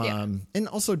 And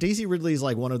also Daisy Ridley is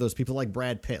like one of those people like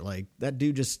Brad Pitt, like that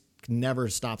dude just never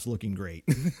stops looking great.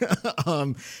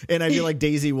 And I feel like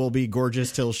Daisy will be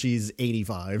gorgeous till she's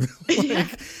 85.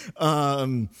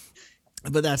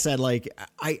 But that said, like,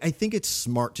 I think it's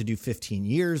smart to do 15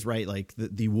 years, right? Like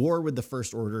the war with the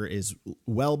First Order is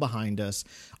well behind us.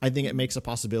 I think it makes a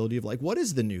possibility of like, what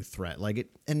is the new threat? Like it,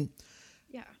 and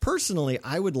personally,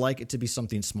 I would like it to be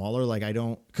something smaller. Like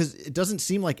because it doesn't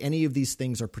seem like any of these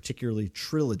things are particularly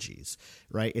trilogies,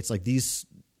 right? It's like these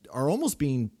are almost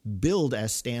being billed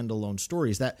as standalone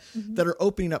stories that are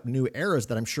opening up new eras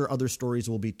that I'm sure other stories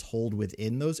will be told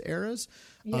within those eras.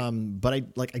 Yeah. But I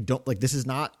don't like, this is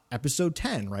not episode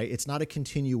 10, right? It's not a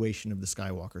continuation of the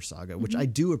Skywalker saga, which I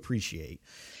do appreciate.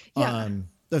 Yeah.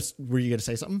 Were you going to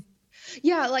say something?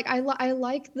 Yeah, like I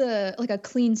like the like a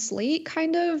clean slate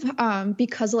kind of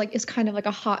because like it's kind of like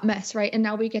a hot mess, right? And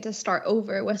now we get to start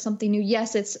over with something new.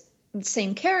 Yes, it's the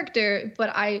same character, but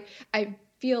I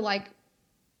feel like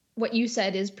what you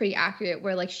said is pretty accurate,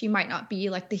 where like she might not be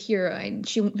like the hero, and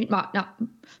she might not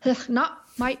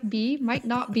be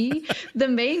the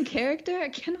main character. I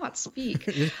cannot speak.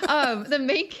 The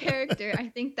main character. I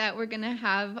think that we're gonna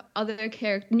have other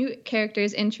new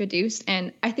characters introduced,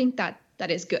 and I think that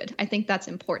is good. I think that's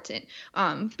important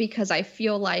because I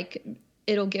feel like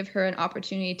it'll give her an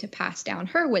opportunity to pass down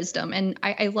her wisdom. And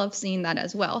I love seeing that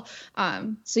as well.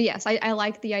 So yes, I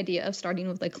like the idea of starting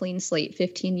with a clean slate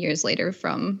 15 years later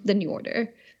from the New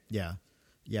Order. Yeah.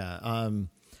 Yeah.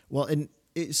 Well, and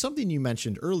it's something you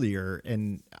mentioned earlier,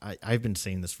 and I've been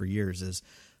saying this for years, is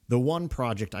the one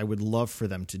project I would love for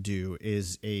them to do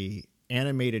is a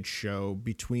animated show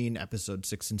between episode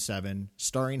 6 and 7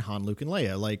 starring Han, Luke, and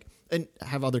Leia, like, and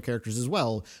have other characters as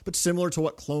well, but similar to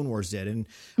what Clone Wars did. And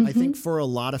I think for a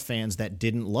lot of fans that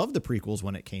didn't love the prequels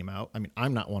when it came out, I mean,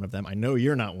 I'm not one of them. I know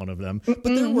you're not one of them, but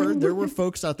there were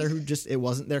folks out there who just, it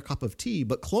wasn't their cup of tea,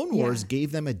 but Clone Wars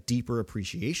gave them a deeper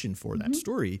appreciation for that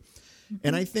story.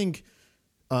 And I think,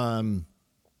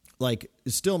 like,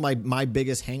 still my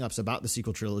biggest hangups about the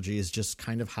sequel trilogy is just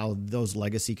kind of how those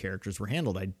legacy characters were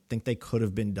handled. I think they could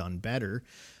have been done better.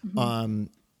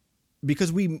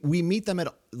 Because we meet them at,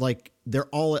 like, they're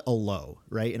all at a low,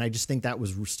 right? And I just think that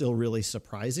was still really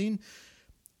surprising.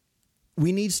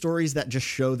 We need stories that just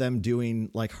show them doing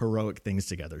like heroic things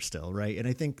together still, right? And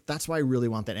I think that's why I really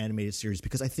want that animated series,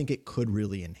 because I think it could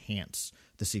really enhance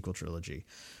the sequel trilogy.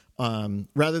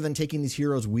 Rather than taking these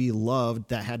heroes we loved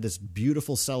that had this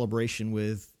beautiful celebration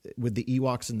with the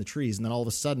Ewoks and the trees, and then all of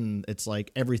a sudden it's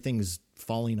like everything's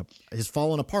fallen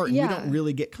apart, and we don't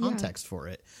really get context for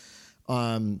it.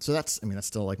 So that's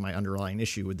still like my underlying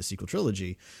issue with the sequel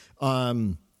trilogy.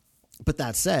 But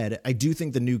that said, I do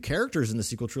think the new characters in the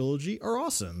sequel trilogy are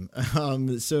awesome.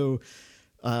 That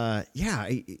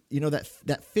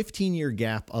 15-year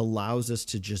gap allows us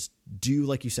to just do,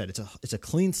 like you said, it's a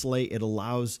clean slate. It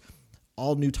allows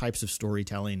all new types of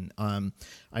storytelling.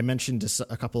 I mentioned to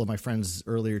a couple of my friends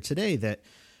earlier today that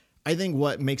I think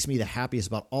what makes me the happiest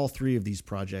about all three of these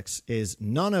projects is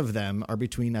none of them are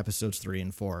between episodes 3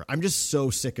 and 4. I'm just so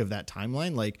sick of that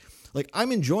timeline. Like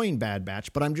I'm enjoying Bad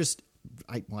Batch, but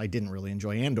I didn't really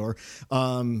enjoy Andor.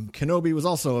 Kenobi was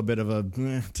also a bit of a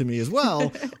to me as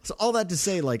well. So all that to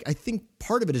say, like, I think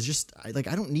part of it is just I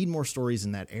don't need more stories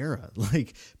in that era.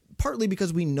 Like, partly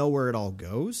because we know where it all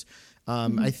goes.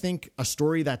 I think a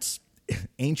story that's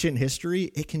ancient history,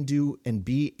 it can do and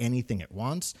be anything it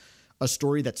wants. A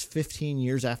story that's 15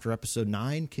 years after episode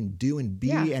 9 can do and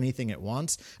be anything it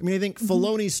wants. I mean, I think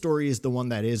Filoni's story is the one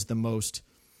that is the most,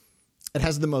 it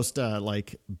has the most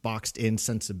like boxed in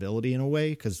sensibility in a way,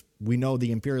 because we know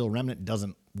the Imperial Remnant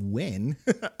doesn't win.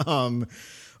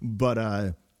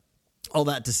 But all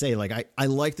that to say, like, I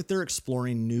like that they're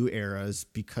exploring new eras,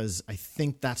 because I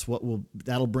think that's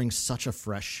that'll bring such a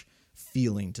fresh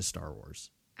feeling to Star Wars.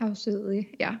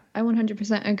 Absolutely. Yeah. I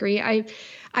 100% agree. I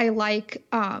like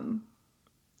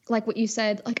what you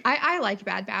said, like I liked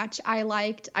Bad Batch. I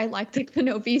liked the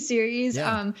Kenobi series.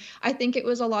 Yeah. I think it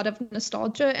was a lot of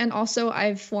nostalgia, and also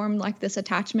I've formed like this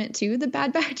attachment to the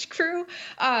Bad Batch crew.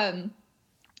 And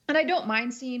I don't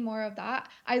mind seeing more of that.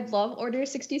 I love Order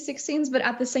 66 scenes, but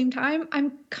at the same time,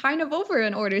 I'm kind of over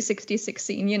an Order 66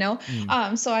 scene, you know?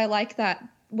 So I like that,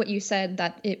 what you said,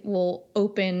 that it will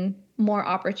open more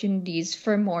opportunities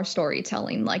for more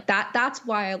storytelling. Like that's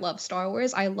why I love Star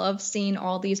Wars. I love seeing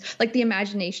all these, like, the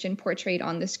imagination portrayed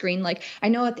on the screen. Like,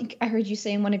 I think I heard you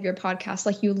say in one of your podcasts,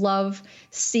 like, you love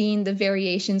seeing the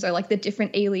variations or like the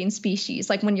different alien species,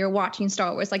 like when you're watching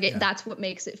Star Wars, like that's what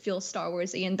makes it feel Star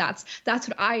Warsy, and that's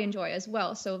what I enjoy as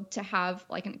well. So to have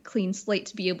like a clean slate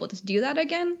to be able to do that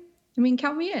again, I mean,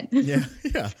 count me in.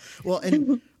 Yeah. Well,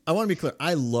 and I want to be clear,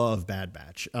 I love Bad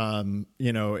Batch.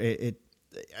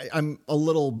 I'm a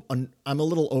little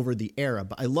over the era,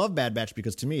 but I love Bad Batch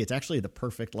because to me it's actually the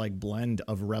perfect like blend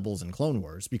of Rebels and Clone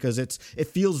Wars, because it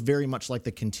feels very much like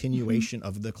the continuation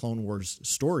of the Clone Wars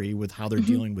story with how they're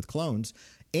dealing with clones,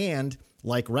 and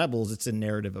like Rebels, it's a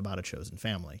narrative about a chosen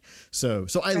family. So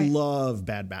I love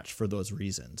Bad Batch for those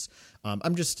reasons.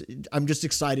 I'm just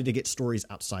excited to get stories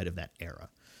outside of that era.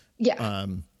 Yeah.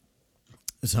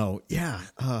 So yeah.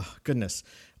 Oh, goodness.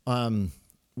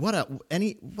 What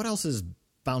else is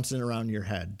bouncing around your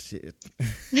head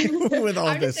with all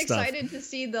I'm this just stuff? excited to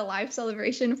see the live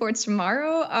celebration for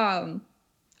tomorrow.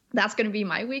 That's going to be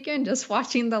my weekend, just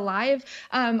watching the live.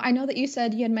 I know that you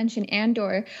said you had mentioned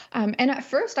Andor. And at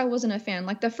first I wasn't a fan.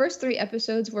 Like the first 3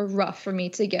 episodes were rough for me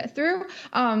to get through.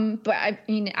 But I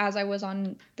mean, as I was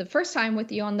on the first time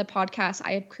with you on the podcast,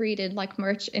 I had created like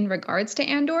merch in regards to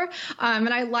Andor. And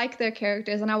I like their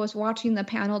characters. And I was watching the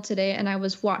panel today, and I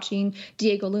was watching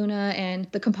Diego Luna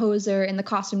and the composer and the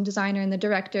costume designer and the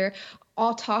director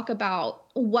all talk about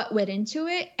what went into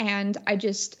it. And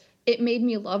it made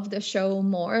me love the show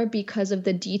more because of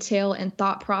the detail and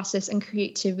thought process and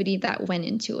creativity that went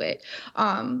into it.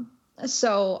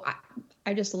 So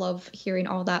I just love hearing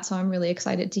all that. So I'm really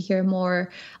excited to hear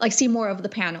more, like see more of the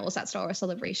panels at Star Wars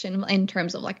Celebration in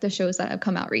terms of like the shows that have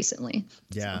come out recently.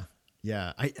 Yeah. So.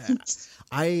 Yeah.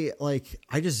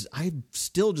 I'm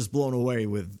still just blown away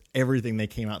with everything they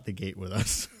came out the gate with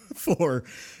us for,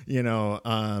 and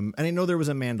I know there was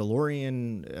a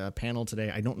Mandalorian panel today.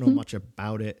 I don't know much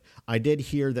about it. I did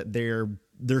hear that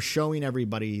they're showing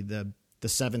everybody the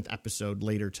 7th episode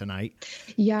later tonight.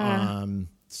 Yeah.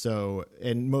 So,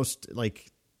 and most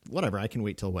like, whatever, I can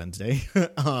wait till Wednesday.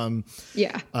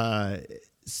 Yeah.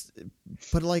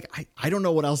 But like, I don't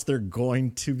know what else they're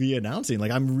going to be announcing.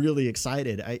 Like, I'm really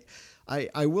excited.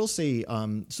 I will say,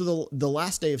 so the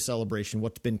last day of celebration,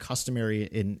 what's been customary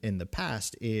in the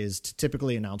past is to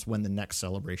typically announce when the next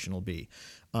celebration will be.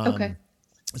 Okay.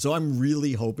 So I'm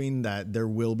really hoping that there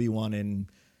will be one in,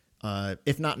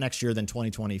 if not next year, then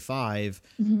 2025,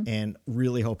 and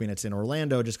really hoping it's in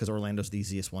Orlando, just because Orlando's the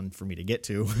easiest one for me to get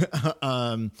to.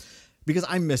 Because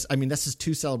this is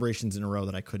 2 celebrations in a row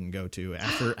that I couldn't go to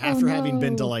after having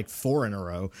been to like 4 in a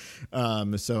row.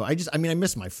 So I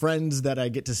miss my friends that I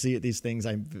get to see at these things.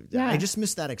 I just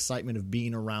miss that excitement of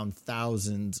being around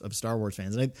thousands of Star Wars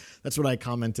fans. And that's what I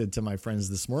commented to my friends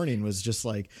this morning, was just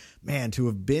like, man, to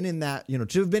have been in that,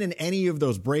 to have been in any of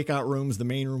those breakout rooms, the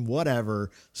main room, whatever,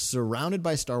 surrounded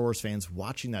by Star Wars fans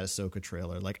watching that Ahsoka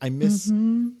trailer. Like I miss,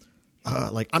 I'm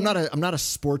not a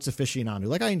sports aficionado.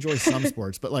 Like I enjoy some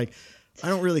sports, but like I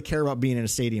don't really care about being in a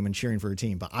stadium and cheering for a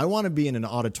team. But I want to be in an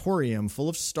auditorium full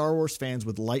of Star Wars fans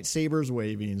with lightsabers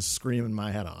waving and screaming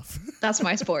my head off. That's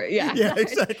my sport. Yeah. Yeah,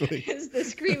 exactly. It's the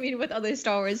screaming with other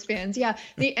Star Wars fans. Yeah.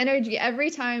 The energy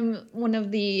every time one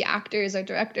of the actors or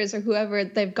directors or whoever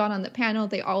they've gone on the panel,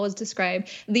 they always describe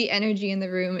the energy in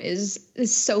the room is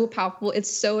so palpable.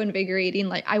 It's so invigorating.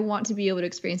 Like I want to be able to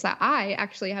experience that. I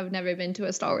actually have never been to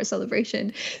a Star Wars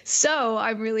celebration. So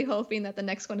I'm really hoping that the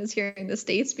next one is here in the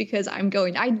States, because I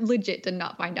legit did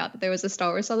not find out that there was a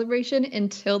Star Wars celebration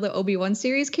until the Obi-Wan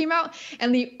series came out.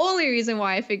 And the only reason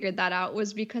why I figured that out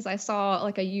was because I saw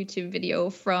like a YouTube video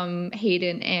from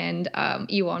Hayden and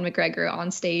Ewan McGregor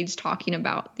on stage talking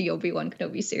about the Obi-Wan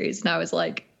Kenobi series. And I was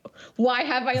like, why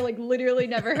have I like literally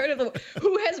never heard of them?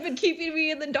 Who has been keeping me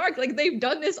in the dark? Like they've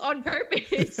done this on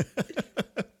purpose.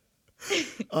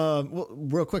 Well,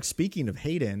 real quick, speaking of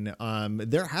Hayden,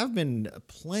 there have been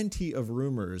plenty of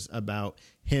rumors about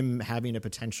him having a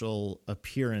potential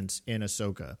appearance in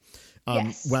Ahsoka,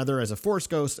 Yes. Whether as a Force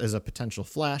ghost, as a potential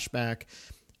flashback.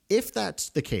 If that's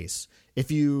the case,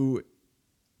 if you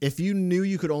knew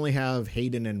you could only have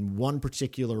Hayden in one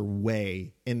particular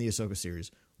way in the Ahsoka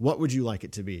series, what would you like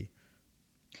it to be?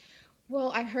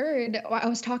 Well, I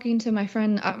was talking to my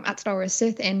friend at Star Wars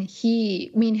Sith, and me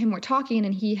and him were talking,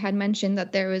 and he had mentioned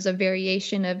that there was a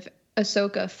variation of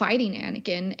Ahsoka fighting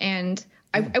Anakin, and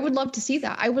I would love to see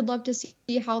that. I would love to see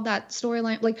how that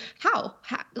storyline, like how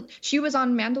she was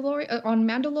on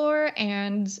Mandalore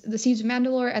and the Siege of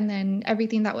Mandalore, and then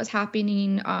everything that was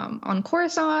happening on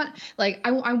Coruscant. Like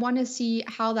I want to see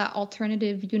how that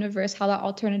alternative universe, how that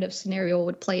alternative scenario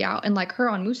would play out, and like her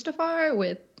on Mustafar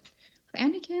with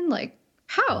Anakin, like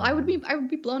how I would be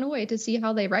blown away to see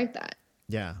how they write that.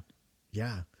 Yeah.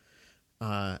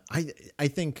 I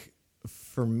think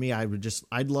for me,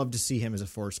 I'd love to see him as a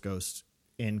Force ghost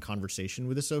in conversation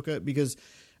with Ahsoka, because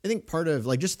I think part of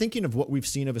like just thinking of what we've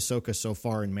seen of Ahsoka so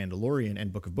far in Mandalorian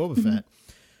and Book of Boba Fett,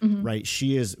 right?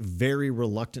 She is very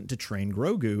reluctant to train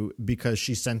Grogu because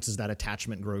she senses that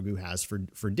attachment Grogu has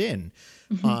for Din.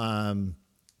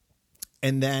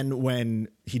 And then when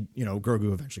he,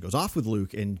 Grogu eventually goes off with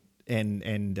Luke and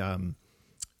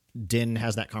Din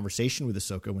has that conversation with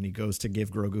Ahsoka when he goes to give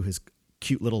Grogu his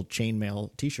cute little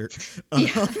chainmail t-shirt.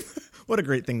 What a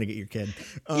great thing to get your kid.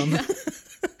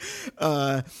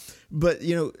 But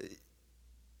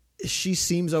she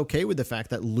seems okay with the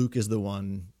fact that Luke is the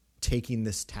one taking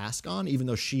this task on, even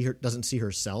though she doesn't see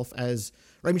herself as,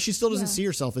 I mean, she still doesn't see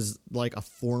herself as like a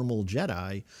formal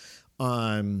Jedi.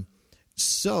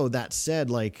 So that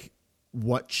said, like,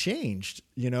 what changed,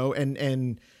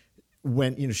 and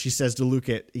when, she says to Luke,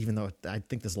 even though I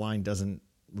think this line doesn't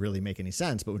really make any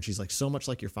sense, but when she's like, so much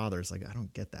like your father, it's like, I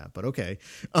don't get that, but okay.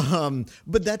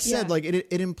 But that said, like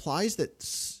it implies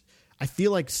that I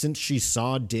feel like since she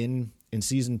saw Din in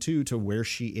season 2 to where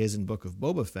she is in Book of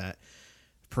Boba Fett,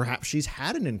 perhaps she's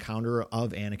had an encounter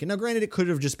of Anakin. Now, granted, it could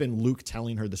have just been Luke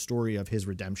telling her the story of his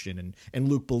redemption, and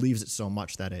Luke believes it so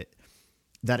much that it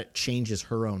changes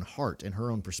her own heart and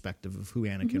her own perspective of who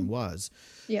Anakin was.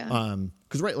 Yeah.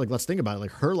 Because right, like, let's think about it.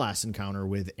 Like, her last encounter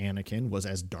with Anakin was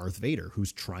as Darth Vader,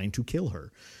 who's trying to kill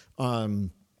her.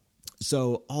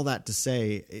 So all that to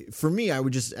say, for me, I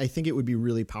think it would be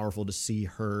really powerful to see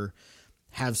her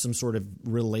have some sort of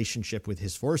relationship with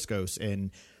his Force Ghost,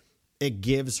 and it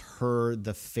gives her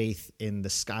the faith in the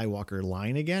Skywalker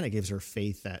line again. It gives her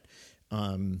faith that,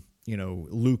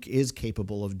 Luke is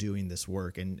capable of doing this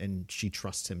work, and she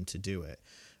trusts him to do it.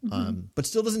 But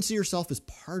still doesn't see herself as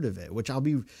part of it, which I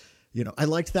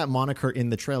liked that moniker in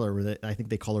the trailer where I think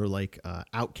they call her like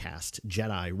outcast,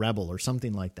 Jedi, rebel, or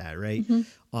something like that. Right.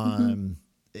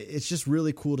 It's just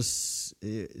really cool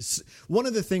one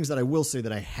of the things that I will say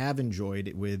that I have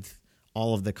enjoyed with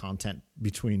all of the content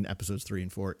between episodes 3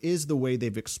 and 4 is the way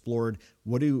they've explored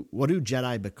what do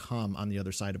Jedi become on the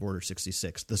other side of Order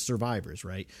 66, the survivors,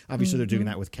 right? Obviously they're doing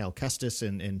that with Cal Kestis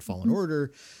and Fallen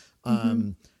Order.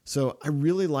 So I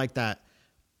really like that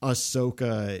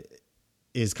Ahsoka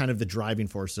is kind of the driving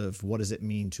force of what does it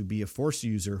mean to be a Force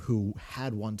user who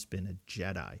had once been a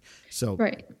Jedi. So,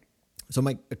 right. So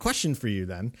my question for you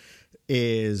then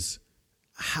is,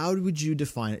 how would you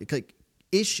define it? Like,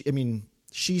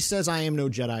 she says, I am no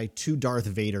Jedi to Darth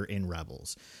Vader in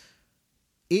Rebels.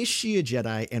 Is she a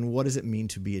Jedi, and what does it mean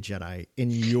to be a Jedi,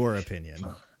 in your opinion?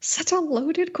 Such a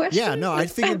loaded question. Yeah, no, I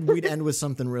figured we'd end with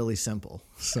something really simple.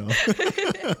 So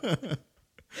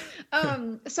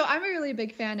so I'm a really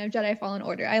big fan of Jedi Fallen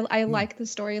Order. I like the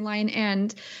storyline,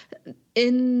 and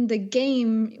in the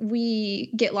game,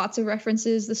 we get lots of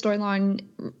references. The storyline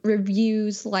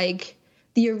reviews like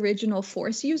the original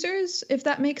Force users, if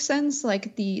that makes sense,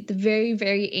 like the very,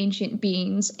 very ancient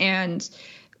beings, and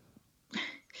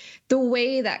the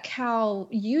way that Cal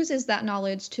uses that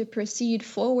knowledge to proceed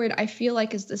forward, I feel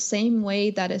like is the same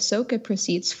way that Ahsoka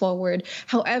proceeds forward.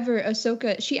 However,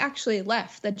 Ahsoka, she actually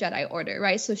left the Jedi Order,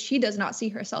 right? So she does not see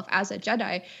herself as a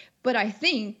Jedi. But I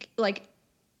think, like,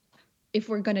 if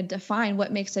we're going to define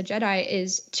what makes a Jedi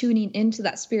is tuning into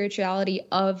that spirituality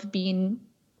of being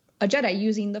a Jedi,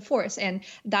 using the Force. And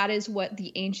that is what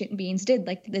the ancient beings did.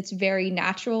 Like, it's very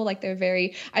natural. Like, they're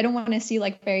very, I don't want to see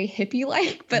like very hippie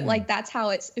like, but like that's how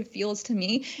it feels to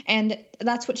me. And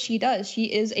that's what she does.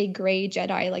 She is a gray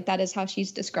Jedi. Like, that is how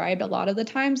she's described a lot of the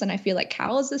times. And I feel like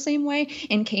Cal is the same way,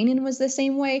 and Kanan was the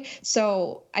same way.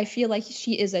 So I feel like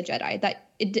she is a Jedi. That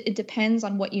it depends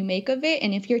on what you make of it.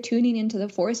 And if you're tuning into the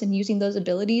Force and using those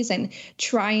abilities and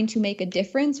trying to make a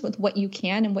difference with what you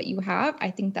can and what you have,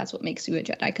 I think that's what makes you a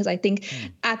Jedi. Because I think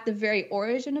at the very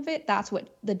origin of it, that's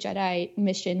what the Jedi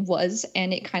mission was.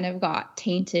 And it kind of got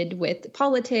tainted with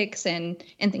politics and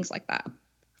things like that.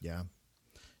 Yeah.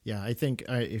 Yeah, I think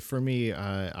for me,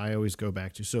 I always go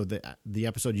back to, so the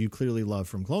episode you clearly love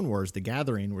from Clone Wars, The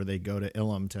Gathering, where they go to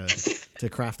Ilum to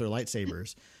craft their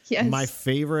lightsabers. Yes. My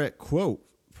favorite quote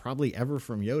probably ever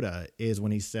from Yoda is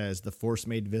when he says, the Force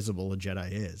made visible a Jedi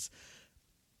is.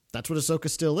 That's what Ahsoka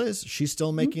still is. She's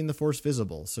still making the Force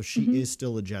visible. So she is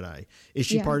still a Jedi. Is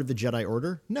she part of the Jedi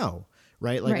Order? No.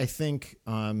 Right? Like, I think,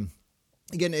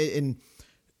 again,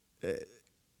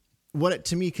 what it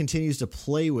to me continues to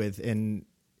play with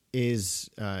is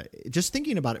just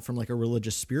thinking about it from like a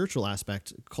religious spiritual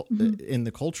aspect in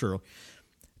the culture.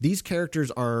 These characters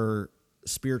are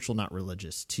spiritual, not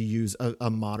religious, to use a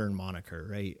modern moniker,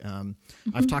 right?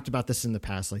 I've talked about this in the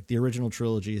past. Like, the original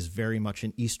trilogy is very much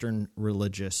an Eastern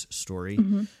religious story.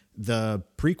 The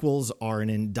prequels are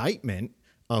an indictment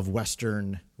of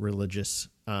Western religious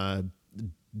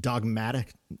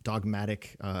dogmatic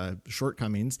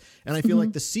shortcomings. And I feel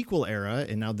like the sequel era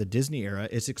and now the Disney era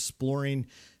is exploring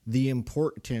the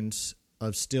importance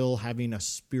of still having a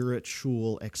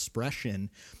spiritual expression,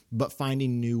 but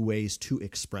finding new ways to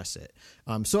express it.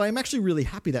 So I'm actually really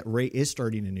happy that Rey is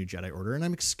starting a new Jedi Order, and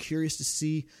I'm curious to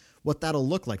see what that'll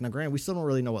look like. Now, granted, we still don't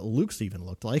really know what Luke's even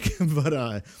looked like,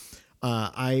 but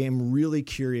I am really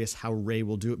curious how Rey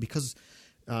will do it because,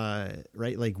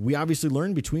 right, like we obviously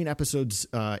learned between episodes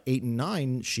 8 and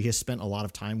 9, she has spent a lot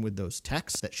of time with those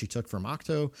texts that she took from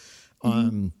Octo.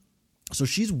 So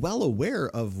she's well aware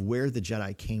of where the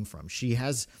Jedi came from. She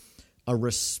has a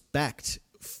respect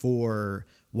for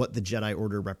what the Jedi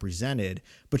Order represented,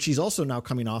 but she's also now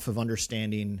coming off of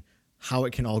understanding how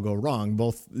it can all go wrong.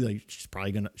 Both, like,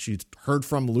 she's heard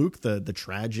from Luke the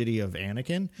tragedy of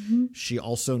Anakin. She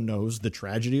also knows the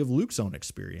tragedy of Luke's own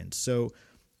experience. So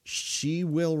she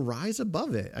will rise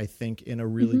above it, I think, in a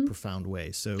really profound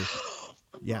way. So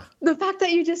yeah. The fact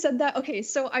that you just said that. Okay,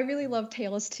 so I really love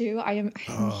Tales too. I'm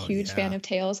a huge fan of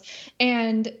Tales.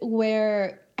 And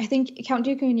where I think Count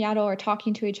Dooku and Yaddle are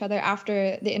talking to each other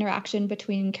after the interaction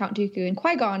between Count Dooku and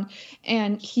Qui-Gon.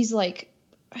 And he's like,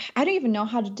 I don't even know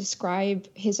how to describe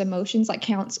his emotions, like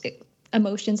Count's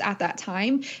emotions at that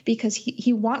time, because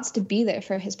he wants to be there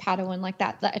for his Padawan. Like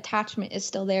that attachment is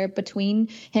still there between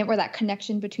him, or that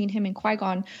connection between him and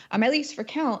Qui-Gon, at least for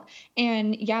Count.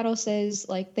 And Yaddle says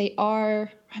like they are,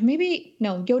 maybe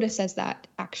no, Yoda says that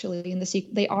actually in the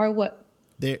sequel. They are what.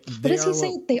 What does he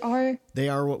say? They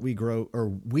are what we grow, or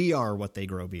we are what they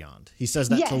grow beyond. He says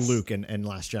that to Luke in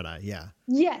Last Jedi. Yeah.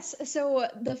 Yes. So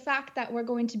the fact that we're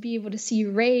going to be able to see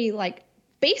Rey like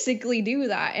basically do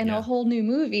that in a whole new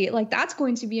movie, like that's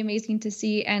going to be amazing to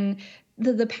see. And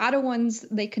the Padawans,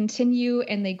 they continue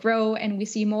and they grow, and we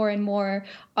see more and more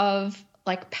of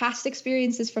like past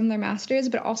experiences from their masters,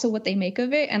 but also what they make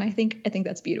of it. And I think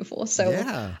that's beautiful. So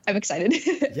I'm excited.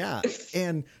 Yeah.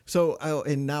 And so,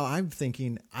 and now I'm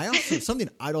thinking, something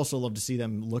I'd also love to see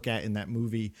them look at in that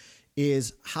movie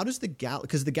is how does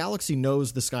because the galaxy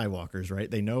knows the Skywalkers, right?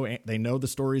 They know the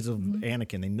stories of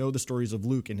Anakin. They know the stories of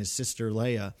Luke and his sister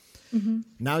Leia.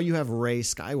 Now you have Rey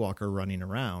Skywalker running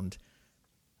around.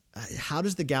 How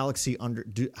does the galaxy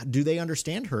do they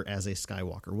understand her as a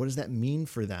Skywalker? What does that mean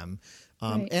for them?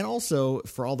 And also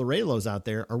for all the Reylos out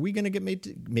there, are we going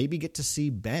to maybe get to see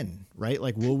Ben, right?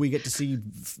 Like, will we get to see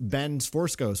Ben's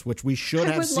Force Ghost, which we should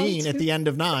have seen at the end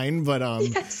of 9, but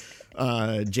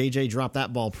JJ dropped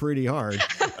that ball pretty hard.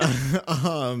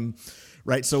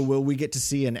 Right. So will we get to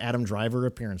see an Adam Driver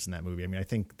appearance in that movie? I mean, I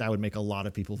think that would make a lot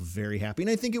of people very happy.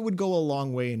 And I think it would go a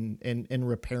long way in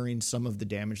repairing some of the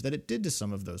damage that it did to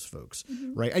some of those folks.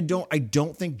 Right. I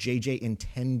don't think JJ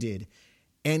intended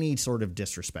any sort of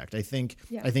disrespect. I think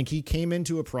he came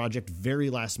into a project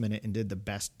very last minute and did the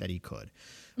best that he could.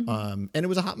 And it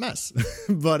was a hot mess,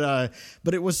 but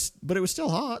it was still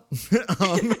hot.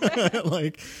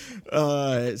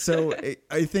 So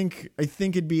I think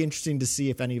it'd be interesting to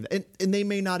see if any of that, and they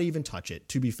may not even touch it,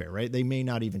 to be fair, right? They may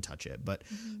not even touch it, but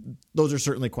those are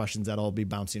certainly questions that'll be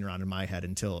bouncing around in my head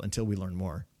until we learn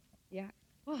more. Yeah.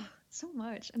 Oh, so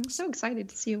much. And I'm so excited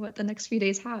to see what the next few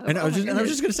days have. And I was just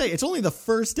going to say, it's only the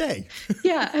first day.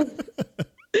 Yeah.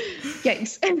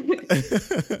 Yikes.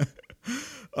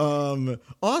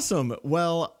 Awesome.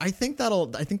 Well, I think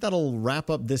that'll wrap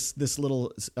up this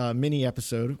little mini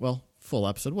episode. Well, full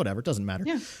episode, whatever. It doesn't matter.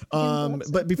 Yeah.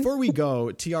 But before we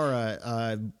go,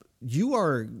 Tiara, you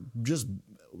are just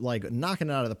like knocking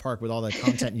it out of the park with all the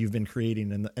content you've been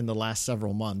creating in the last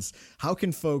several months. How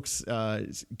can folks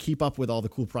keep up with all the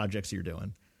cool projects you're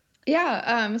doing?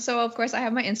 Yeah. So of course I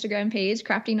have my Instagram page,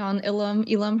 Crafting on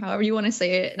Ilum, however you want to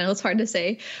say it. I know it's hard to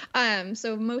say.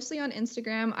 So mostly on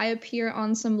Instagram, I appear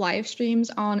on some live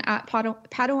streams on at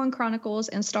Padawan Chronicles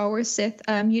and Star Wars Sith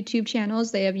YouTube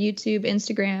channels. They have YouTube,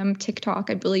 Instagram,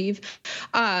 TikTok, I believe.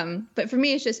 But for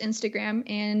me, it's just Instagram,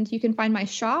 and you can find my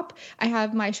shop. I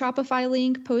have my Shopify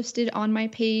link posted on my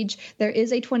page. There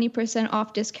is a 20%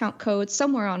 off discount code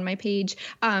somewhere on my page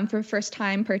for first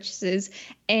time purchases.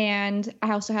 And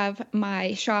I also have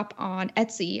my shop on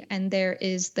Etsy, and there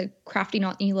is the Crafting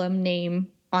on Ilum name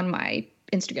on my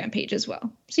Instagram page as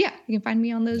well. So yeah, you can find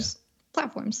me on those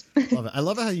platforms. Love it. I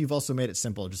love how you've also made it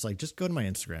simple. Just go to my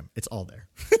Instagram. It's all there.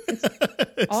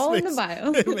 It's all in the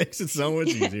bio. It makes it so much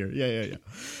easier. Yeah.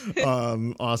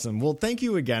 Awesome. Well, thank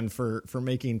you again for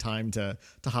making time to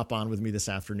hop on with me this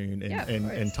afternoon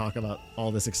and talk about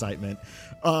all this excitement.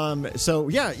 So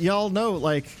yeah, y'all know,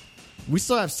 like, we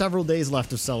still have several days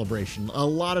left of celebration. A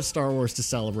lot of Star Wars to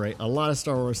celebrate. A lot of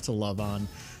Star Wars to love on.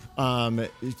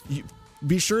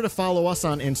 Be sure to follow us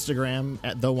on Instagram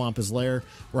at The Wampa's Lair.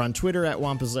 We're on Twitter at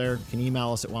Wampa's Lair. You can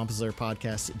email us at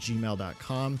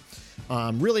wampaslairpodcast@gmail.com.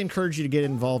 Really encourage you to get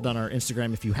involved on our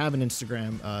Instagram if you have an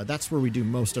Instagram. That's where we do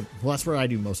that's where I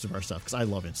do most of our stuff because I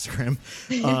love Instagram.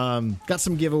 Got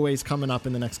some giveaways coming up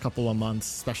in the next couple of months,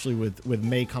 especially with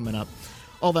May coming up.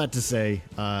 All that to say,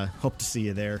 hope to see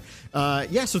you there.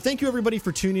 So thank you everybody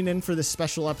for tuning in for this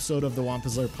special episode of the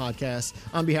Wampa's Lair podcast.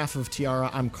 On behalf of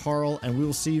Tiara, I'm Karl, and we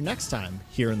will see you next time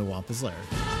here in the Wampa's Lair.